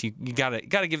that. You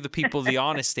gotta give the people the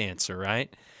honest answer,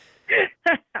 right?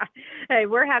 Hey,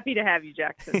 we're happy to have you,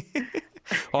 Jackson.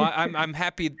 Well, I'm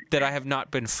happy that I have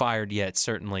not been fired yet,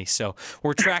 certainly. So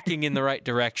we're tracking in the right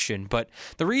direction. But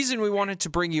the reason we wanted to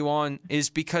bring you on is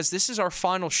because this is our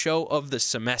final show of the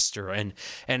semester, and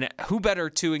who better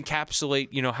to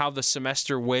encapsulate, how the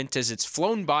semester went, as it's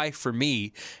flown by for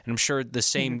me, and I'm sure the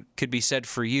same could be said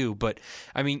for you. But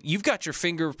I mean, you've got your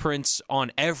fingerprints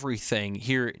on everything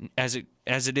here as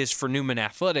it is for Newman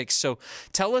Athletics. So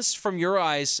tell us from your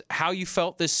eyes how you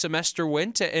felt this semester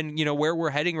went, and where we're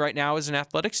heading right now as an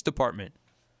athletics department.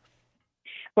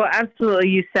 Well, absolutely.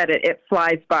 You said it. It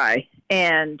flies by.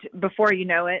 And before you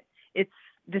know it, it's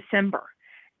December.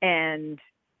 And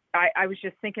I was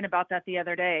just thinking about that the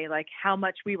other day, like how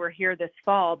much we were here this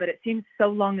fall, but it seems so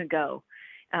long ago.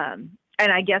 And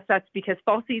I guess that's because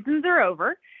fall seasons are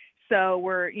over. So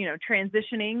we're,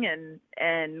 transitioning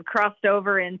and crossed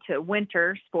over into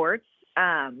winter sports.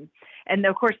 And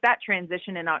of course that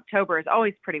transition in October is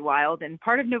always pretty wild. And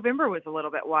part of November was a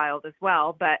little bit wild as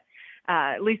well, but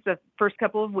at least the first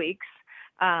couple of weeks.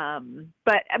 But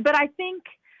I think,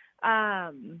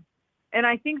 and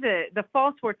I think the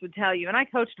fall sports would tell you, and I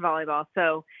coached volleyball,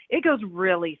 so it goes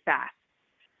really fast.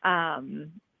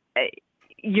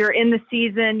 You're in the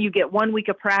season, you get 1 week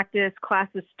of practice,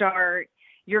 classes start,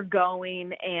 you're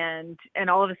going, and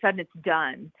all of a sudden it's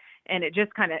done. And it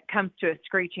just kind of comes to a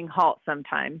screeching halt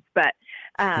sometimes. But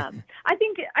I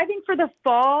think for the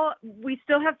fall, we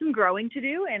still have some growing to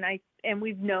do. And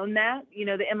we've known that,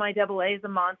 the MIAA is a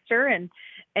monster,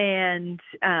 and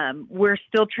we're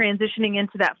still transitioning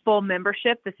into that full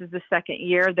membership. This is the second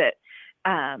year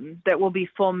that will be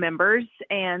full members.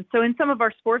 And so in some of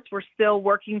our sports, we're still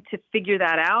working to figure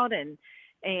that out and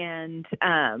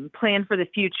plan for the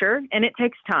future. And it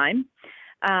takes time.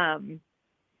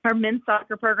 Our men's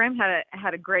soccer program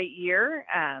had a great year,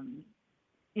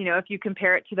 if you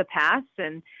compare it to the past.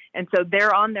 And so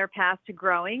they're on their path to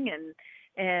growing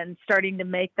and starting to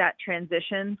make that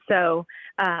transition. So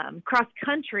cross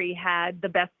country had the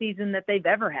best season that they've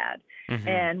ever had. Mm-hmm.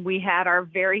 And we had our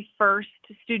very first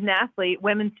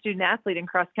women's student athlete in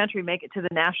cross country make it to the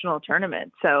national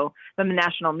tournament. So the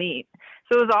national meet.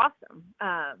 So it was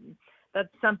awesome. That's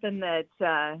something that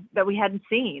we hadn't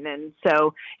seen. And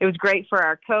so it was great for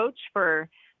our coach, for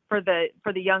the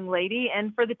young lady,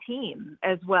 and for the team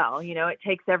as well. It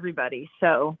takes everybody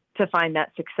to find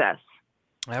that success.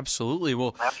 Absolutely.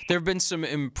 Well, there have been some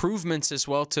improvements as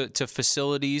well to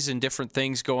facilities and different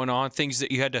things going on, things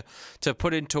that you had to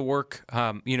put into work,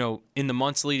 in the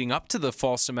months leading up to the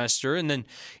fall semester. And then,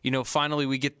 finally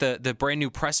we get the brand new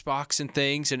press box and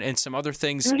things and some other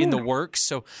things in the works.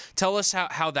 So tell us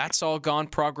how that's all gone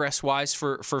progress-wise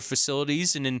for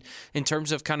facilities and in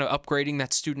terms of kind of upgrading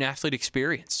that student-athlete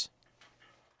experience.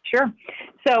 Sure.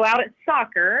 So out at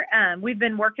soccer, we've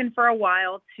been working for a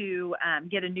while to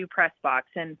get a new press box.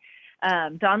 And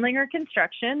Donlinger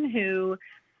Construction, who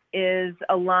is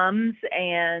alums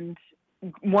and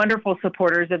wonderful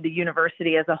supporters of the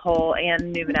university as a whole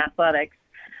and Newman Athletics,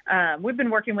 we've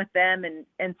been working with them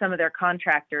and some of their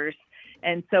contractors.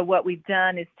 And so what we've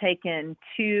done is taken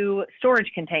 2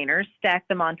 storage containers, stacked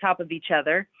them on top of each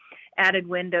other, added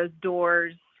windows,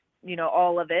 doors,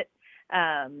 all of it.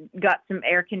 Got some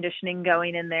air conditioning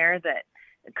going in there that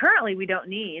currently we don't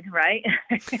need, right?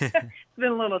 It's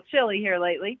been a little chilly here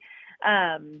lately.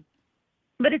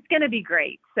 But it's going to be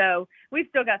great. So we've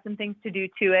still got some things to do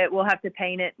to it. We'll have to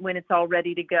paint it when it's all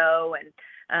ready to go.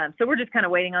 And so we're just kind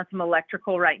of waiting on some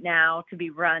electrical right now to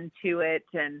be run to it.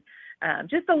 And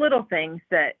just the little things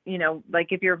that,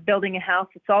 like if you're building a house,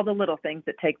 it's all the little things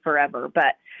that take forever.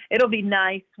 But it'll be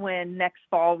nice when next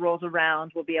fall rolls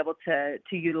around, we'll be able to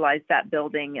utilize that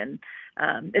building. And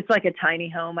it's like a tiny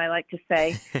home, I like to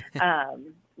say.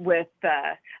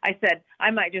 I said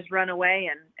I might just run away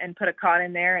and put a cot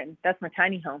in there, and that's my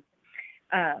tiny home.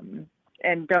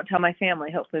 And don't tell my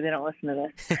family. Hopefully they don't listen to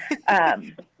this.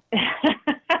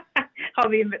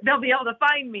 They'll be able to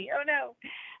find me. Oh no.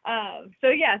 So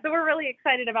we're really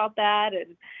excited about that,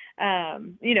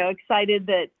 and excited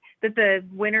that the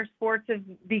winter sports have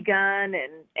begun,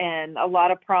 and a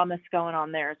lot of promise going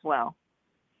on there as well.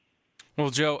 Well,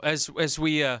 Joe, as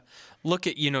we look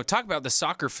at, talk about the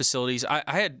soccer facilities, I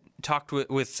had talked with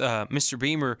Mr.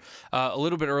 Beamer a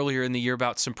little bit earlier in the year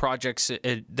about some projects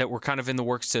that were kind of in the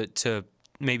works to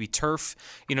maybe turf,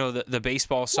 the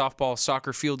baseball, softball,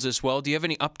 soccer fields as well. Do you have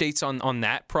any updates on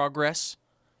that progress?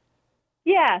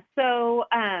 Yeah, so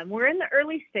we're in the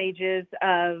early stages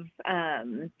of,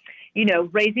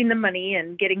 raising the money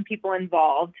and getting people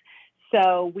involved.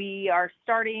 So we are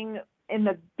starting in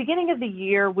the beginning of the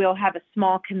year. We'll have a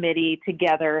small committee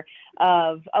together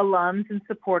of alums and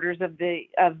supporters of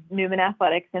Newman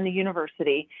Athletics and the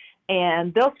university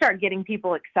and they'll start getting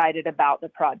people excited about the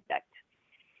project.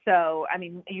 So, I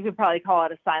mean, you could probably call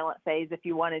it a silent phase if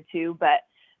you wanted to, but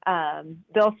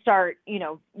they'll start,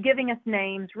 giving us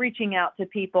names, reaching out to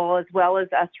people, as well as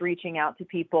us reaching out to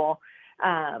people.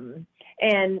 And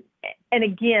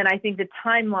again, I think the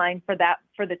timeline for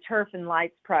the Turf and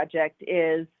Lights project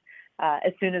is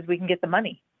as soon as we can get the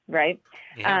money, right?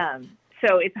 Yeah.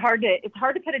 So it's hard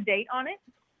to put a date on it,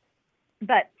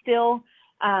 but still,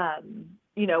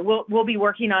 we'll be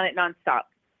working on it nonstop.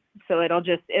 So it'll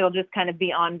just kind of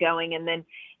be ongoing, and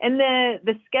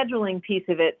the scheduling piece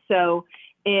of it. So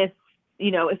if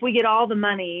we get all the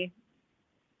money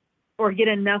or get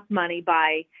enough money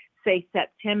by, say,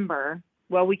 September,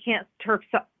 well, we can't turf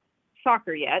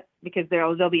soccer yet because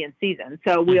they'll be in season.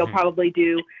 So we'll probably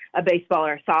do a baseball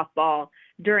or a softball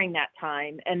during that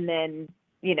time, and then,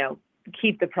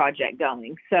 keep the project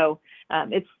going. So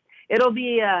it'll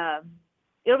be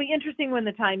interesting when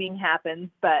the timing happens,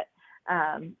 but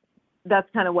that's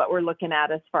kind of what we're looking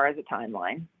at as far as a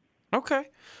timeline. Okay.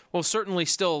 Well, certainly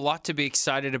still a lot to be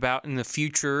excited about in the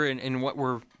future and what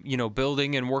we're,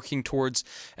 building and working towards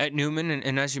at Newman.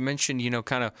 And as you mentioned,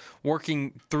 kind of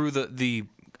working through the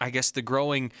I guess the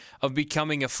growing of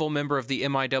becoming a full member of the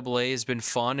MIAA has been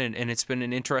fun, and it's been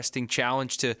an interesting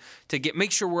challenge to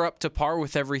make sure we're up to par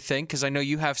with everything, because I know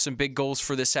you have some big goals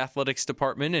for this athletics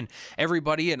department, and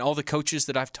everybody and all the coaches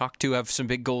that I've talked to have some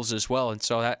big goals as well, and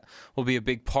so that will be a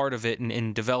big part of it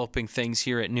in developing things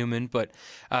here at Newman. But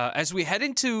as we head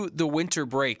into the winter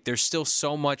break, there's still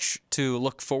so much to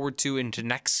look forward to into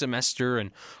next semester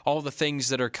and all the things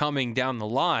that are coming down the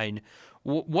line.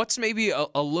 What's maybe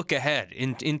a look ahead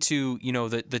into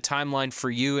the timeline for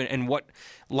you and what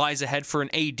lies ahead for an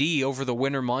AD over the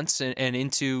winter months and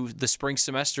into the spring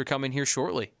semester coming here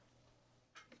shortly?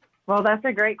 Well, that's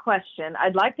a great question.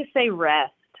 I'd like to say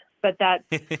rest, but that's,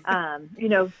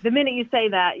 the minute you say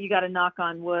that, you got to knock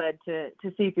on wood to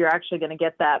see if you're actually going to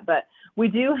get that. But we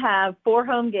do have 4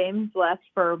 home games left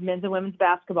for men's and women's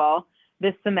basketball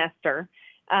this semester.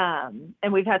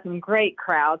 And we've had some great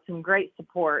crowds, some great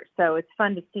support. So it's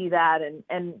fun to see that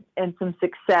and some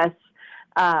success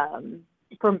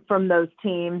from those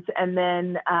teams. And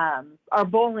then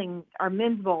our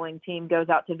men's bowling team goes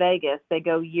out to Vegas. They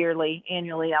go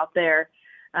annually out there.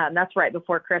 That's right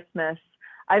before Christmas.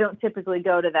 I don't typically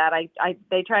go to that.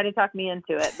 They try to talk me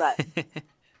into it, but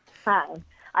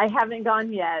I haven't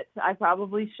gone yet. I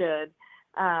probably should.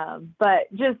 But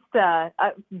just a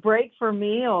break for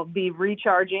me will be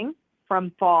recharging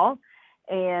from fall,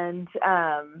 and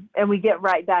we get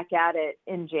right back at it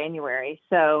in January.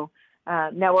 So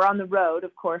now we're on the road,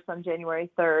 of course, on January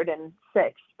 3rd and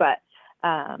 6th, but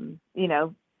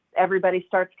everybody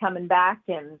starts coming back,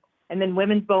 and then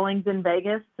women's bowling's in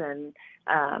Vegas, and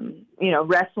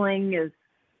wrestling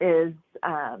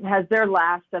has their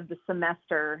last of the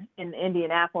semester in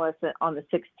Indianapolis on the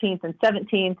 16th and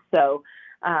 17th. So,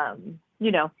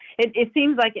 it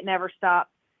seems like it never stops,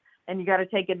 and you got to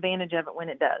take advantage of it when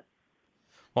it does.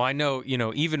 Well, I know,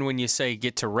 even when you say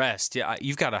get to rest,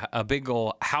 you've got a big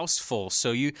old house full.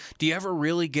 So do you ever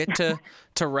really get to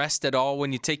rest at all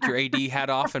when you take your AD hat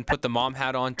off and put the mom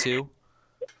hat on too?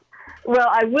 Well,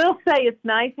 I will say it's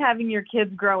nice having your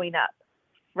kids growing up,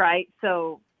 right?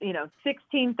 So,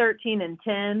 16, 13, and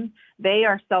 10, they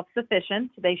are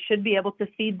self-sufficient. They should be able to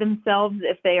feed themselves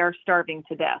if they are starving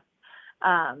to death.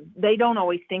 They don't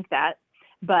always think that,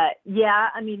 but yeah,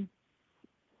 I mean,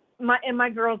 my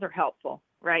girls are helpful,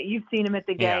 right? You've seen them at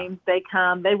the games. Yeah. They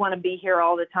come, they want to be here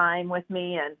all the time with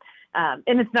me. And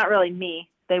it's not really me.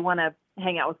 They want to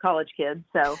hang out with college kids.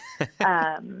 So,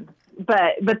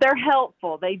 but they're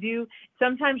helpful. They do.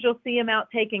 Sometimes you'll see them out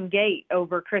taking gate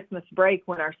over Christmas break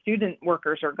when our student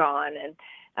workers are gone.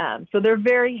 And so they're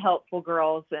very helpful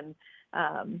girls. And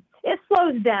it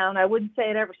slows down. I wouldn't say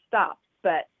it ever stops,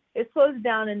 but it slows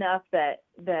down enough that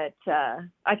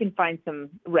I can find some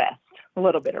rest, a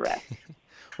little bit of rest.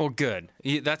 Well, good.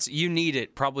 You need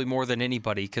it probably more than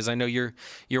anybody, because I know you're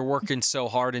working so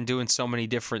hard and doing so many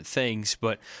different things.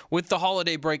 But with the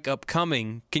holiday break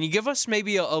upcoming, can you give us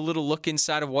maybe a little look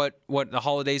inside of what the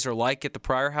holidays are like at the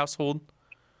Pryor household?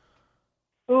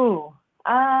 Ooh,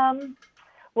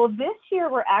 well, this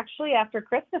year we're actually, after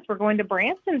Christmas, we're going to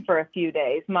Branson for a few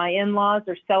days. My in-laws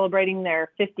are celebrating their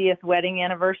 50th wedding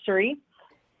anniversary.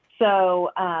 So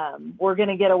we're going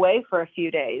to get away for a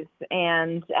few days.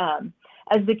 And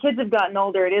as the kids have gotten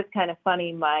older, it is kind of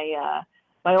funny. My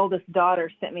oldest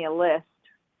daughter sent me a list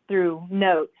through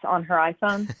notes on her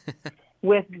iPhone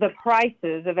with the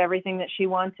prices of everything that she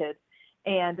wanted.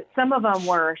 And some of them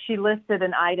were, she listed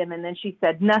an item and then she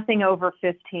said nothing over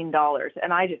 $15.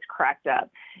 And I just cracked up.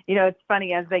 It's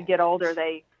funny, as they get older,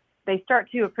 they they start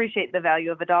to appreciate the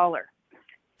value of $1.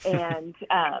 And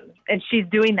she's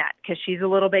doing that because she's a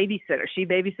little babysitter. She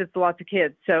babysits lots of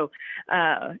kids. So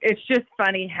it's just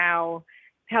funny how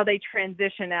they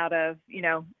transition out of,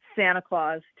 Santa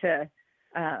Claus to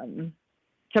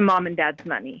mom and dad's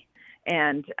money.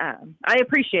 And I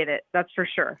appreciate it, that's for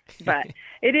sure. But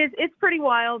it's pretty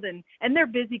wild, and they're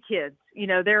busy kids.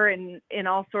 They're in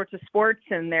all sorts of sports,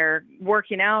 and they're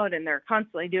working out, and they're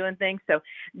constantly doing things. So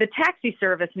the taxi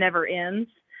service never ends.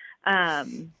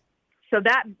 So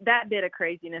that bit of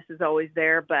craziness is always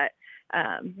there. But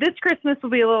this Christmas will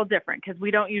be a little different because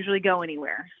we don't usually go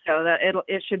anywhere. So that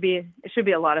it should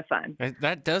be a lot of fun.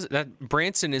 That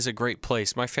Branson is a great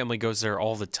place. My family goes there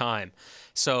all the time.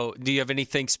 So do you have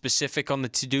anything specific on the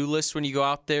to-do list when you go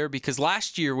out there? Because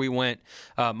last year we went,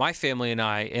 my family and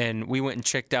I, and we went and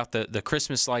checked out the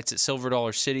Christmas lights at Silver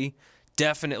Dollar City.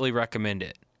 Definitely recommend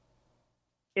it.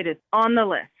 It is on the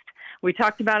list. We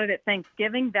talked about it at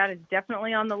Thanksgiving. That is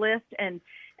definitely on the list. And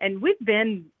we've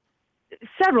been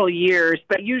several years,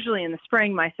 but usually in the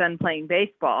spring, my son playing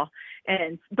baseball.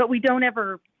 But we don't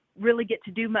ever really get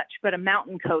to do much but a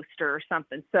mountain coaster or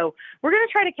something. So we're going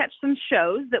to try to catch some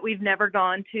shows that we've never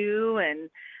gone to,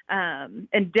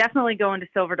 and definitely going to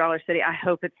Silver Dollar City. I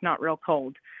hope it's not real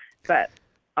cold, but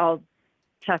I'll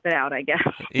tough it out, I guess.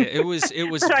 Yeah, it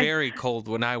was very cold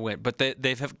when I went, but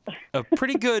they have a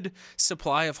pretty good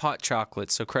supply of hot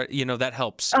chocolate, so that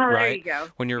helps, right? There you go.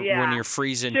 When you're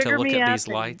freezing to look at these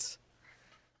lights.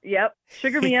 Yep,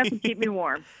 sugar me up and keep me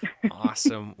warm.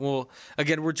 Awesome. Well,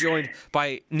 again, we're joined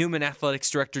by Newman Athletics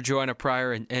Director Joanna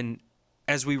Pryor, and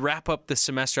as we wrap up the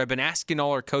semester, I've been asking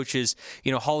all our coaches,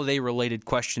 holiday-related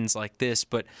questions like this,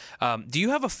 but do you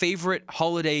have a favorite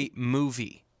holiday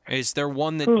movie? Is there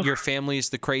one that your family is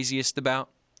the craziest about?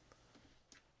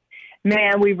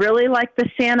 Man, we really like the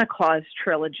Santa Claus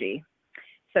trilogy.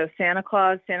 So Santa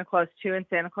Claus 2, and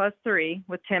Santa Claus 3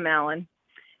 with Tim Allen.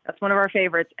 That's one of our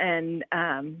favorites. And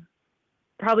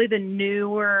probably the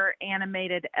newer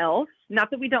animated Elf. Not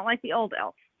that we don't like the old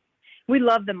Elf. We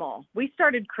love them all. We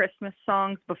started Christmas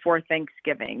songs before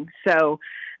Thanksgiving. So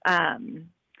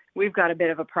we've got a bit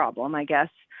of a problem, I guess.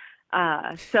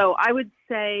 So I would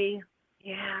say,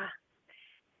 yeah,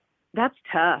 that's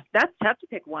tough. That's tough to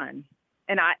pick one.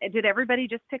 And did everybody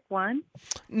just pick one?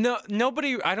 No,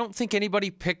 nobody. I don't think anybody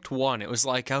picked one. It was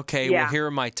like, okay, well, here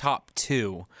are my top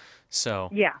 2. So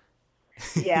yeah.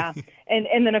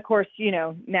 And then of course,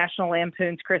 National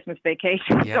Lampoon's Christmas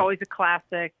Vacation is always a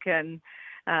classic, and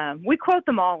we quote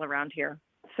them all around here.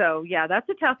 So yeah, that's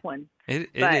a tough one.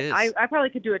 It but is. I probably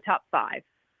could do a top 5.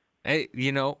 Hey,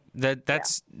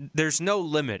 that's there's no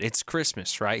limit. It's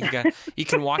Christmas, right? You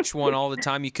can watch one all the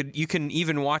time. You can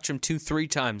even watch them 2-3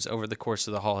 times over the course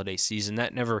of the holiday season.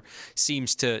 That never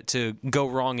seems to go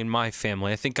wrong in my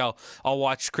family. I think I'll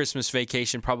watch Christmas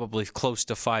Vacation probably close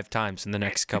to 5 times in the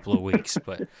next couple of weeks,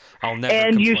 but I'll never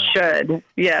And complain. You should,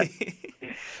 yes.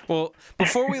 Well,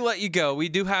 before we let you go, we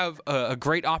do have a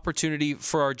great opportunity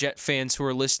for our Jet fans who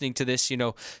are listening to this.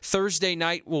 Thursday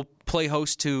night we'll play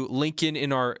host to Lincoln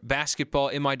in our basketball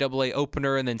MIAA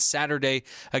opener, and then Saturday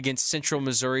against Central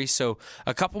Missouri. So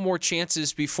a couple more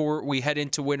chances before we head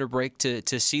into winter break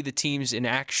to see the teams in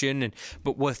action,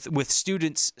 but with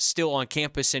students still on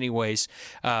campus anyways.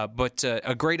 But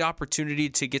a great opportunity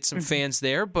to get some fans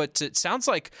there. But it sounds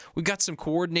like we got some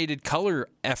coordinated color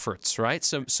efforts, right?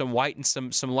 Some white and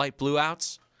some light blue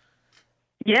outs.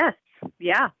 Yes.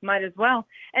 Yeah, might as well.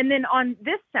 And then on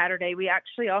this Saturday, we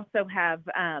actually also have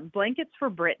blankets for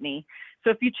Brittany.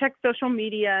 So if you check social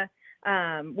media,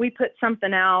 we put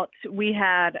something out. We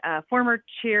had a former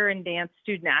cheer and dance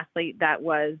student athlete that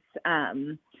was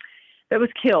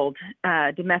killed,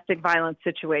 domestic violence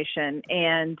situation.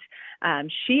 And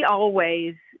she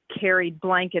always carried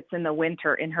blankets in the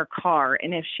winter in her car.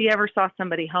 And if she ever saw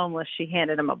somebody homeless, she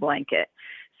handed them a blanket.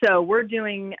 So we're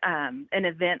doing an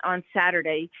event on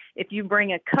Saturday. If you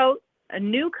bring a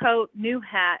new coat, new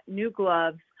hat, new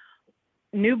gloves,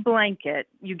 new blanket,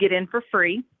 you get in for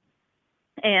free.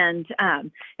 And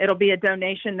it'll be a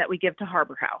donation that we give to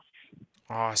Harbor House.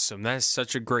 Awesome. That is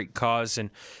such a great cause, and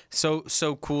so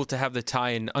cool to have the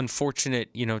tie-in.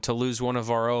 Unfortunate, to lose one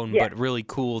of our own, but really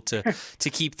cool to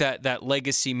keep that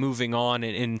legacy moving on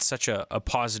and such a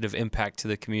positive impact to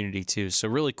the community too. So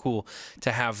really cool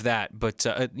to have that. But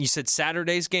you said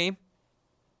Saturday's game?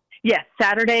 Yes,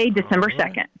 Saturday, December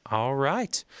 2nd. All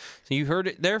right. So you heard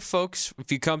it there, folks.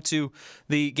 If you come to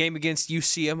the game against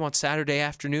UCM on Saturday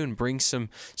afternoon, bring some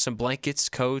blankets,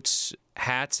 coats,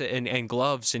 hats, and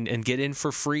gloves, and get in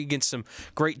for free against some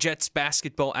great Jets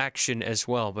basketball action as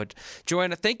well. But,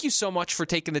 Joanna, thank you so much for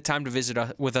taking the time to visit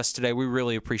with us today. We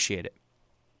really appreciate it.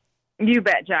 You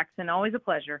bet, Jackson. Always a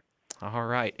pleasure. All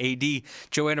right. AD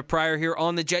Joanna Pryor here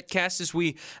on the JetCast. As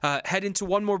we head into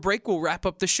one more break, we'll wrap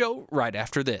up the show right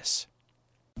after this.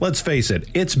 Let's face it,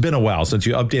 it's been a while since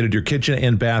you updated your kitchen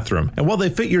and bathroom. And while they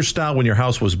fit your style when your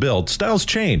house was built, styles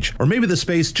change. Or maybe the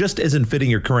space just isn't fitting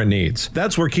your current needs.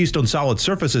 That's where Keystone Solid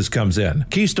Surfaces comes in.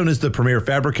 Keystone is the premier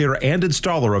fabricator and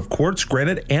installer of quartz,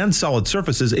 granite, and solid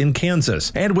surfaces in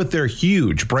Kansas. And with their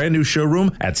huge brand new showroom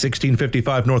at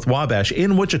 1655 North Wabash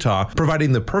in Wichita,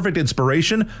 providing the perfect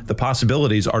inspiration, the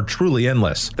possibilities are truly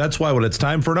endless. That's why when it's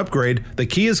time for an upgrade, the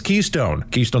key is Keystone.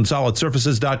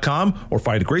 KeystoneSolidSurfaces.com or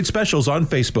find great specials on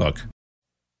Facebook.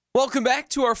 Welcome back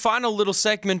to our final little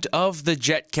segment of the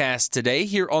JetCast today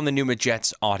here on the Newman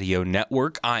Jets Audio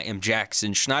Network. I am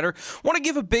Jackson Schneider. Want to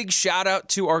give a big shout out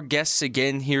to our guests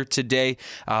again here today.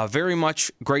 Very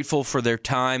much grateful for their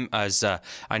time, as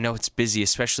I know it's busy,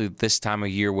 especially this time of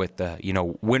year with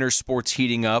winter sports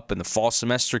heating up and the fall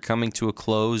semester coming to a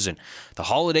close and the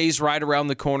holidays right around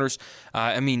the corners.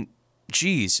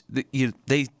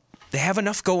 They have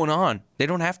enough going on. They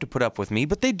don't have to put up with me,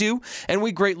 but they do, and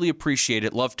we greatly appreciate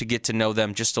it. Love to get to know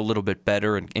them just a little bit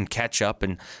better and catch up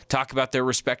and talk about their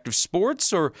respective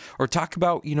sports or talk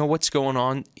about, what's going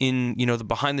on in, the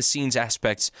behind-the-scenes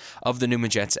aspects of the Newman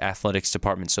Jets Athletics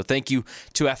Department. So thank you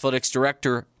to Athletics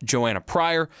Director Joanna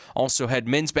Pryor, also head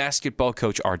men's basketball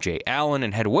coach R.J. Allen,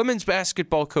 and head women's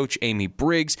basketball coach Amy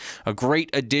Briggs. A great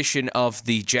addition of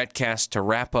the JetCast to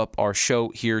wrap up our show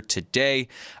here today.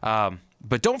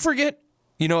 But don't forget,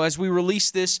 as we release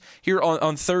this here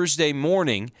on Thursday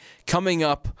morning, coming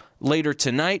up later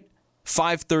tonight,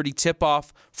 5:30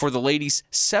 tip-off for the ladies,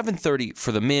 7:30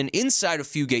 for the men inside of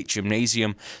Fugate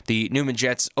Gymnasium. The Newman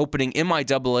Jets opening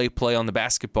MIAA play on the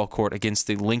basketball court against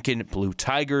the Lincoln Blue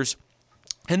Tigers.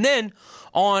 And then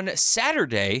on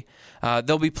Saturday,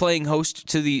 they'll be playing host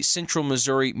to the Central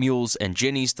Missouri Mules and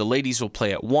Jennies. The ladies will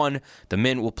play at 1. The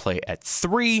men will play at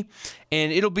 3.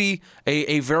 And it'll be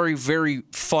a very, very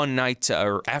fun night,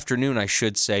 or afternoon, I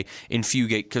should say, in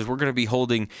Fugate, because we're going to be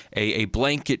holding a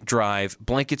blanket drive,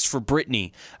 Blankets for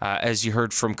Brittany, as you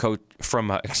heard from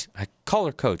I call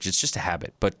her Coach, it's just a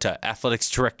habit, but Athletics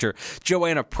Director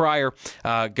Joanna Pryor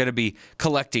going to be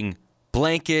collecting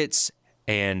blankets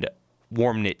and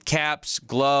warm knit caps,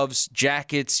 gloves,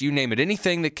 jackets, you name it.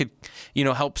 Anything that could,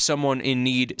 help someone in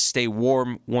need stay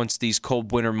warm once these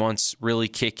cold winter months really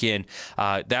kick in.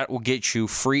 That will get you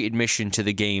free admission to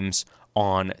the games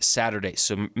on Saturday.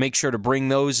 So make sure to bring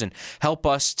those and help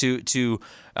us to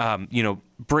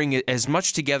bring it as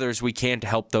much together as we can to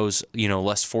help those,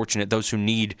 less fortunate, those who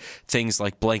need things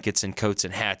like blankets and coats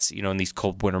and hats, in these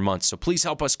cold winter months. So please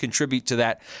help us contribute to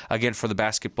that, again, for the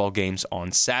basketball games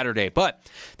on Saturday. But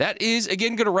that is,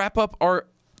 again, going to wrap up our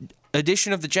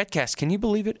edition of the JetCast. Can you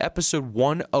believe it? Episode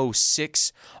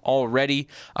 106 already.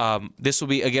 This will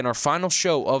be, again, our final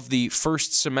show of the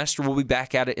first semester. We'll be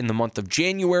back at it in the month of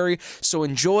January. So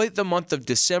enjoy the month of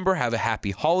December. Have a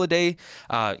happy holiday.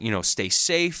 Stay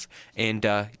safe. And,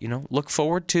 look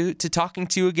forward to talking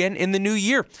to you again in the new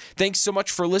year. Thanks so much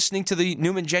for listening to the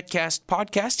Newman JetCast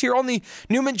podcast here on the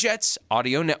Newman Jets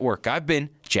Audio Network. I've been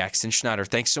Jackson Schneider.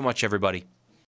 Thanks so much, everybody.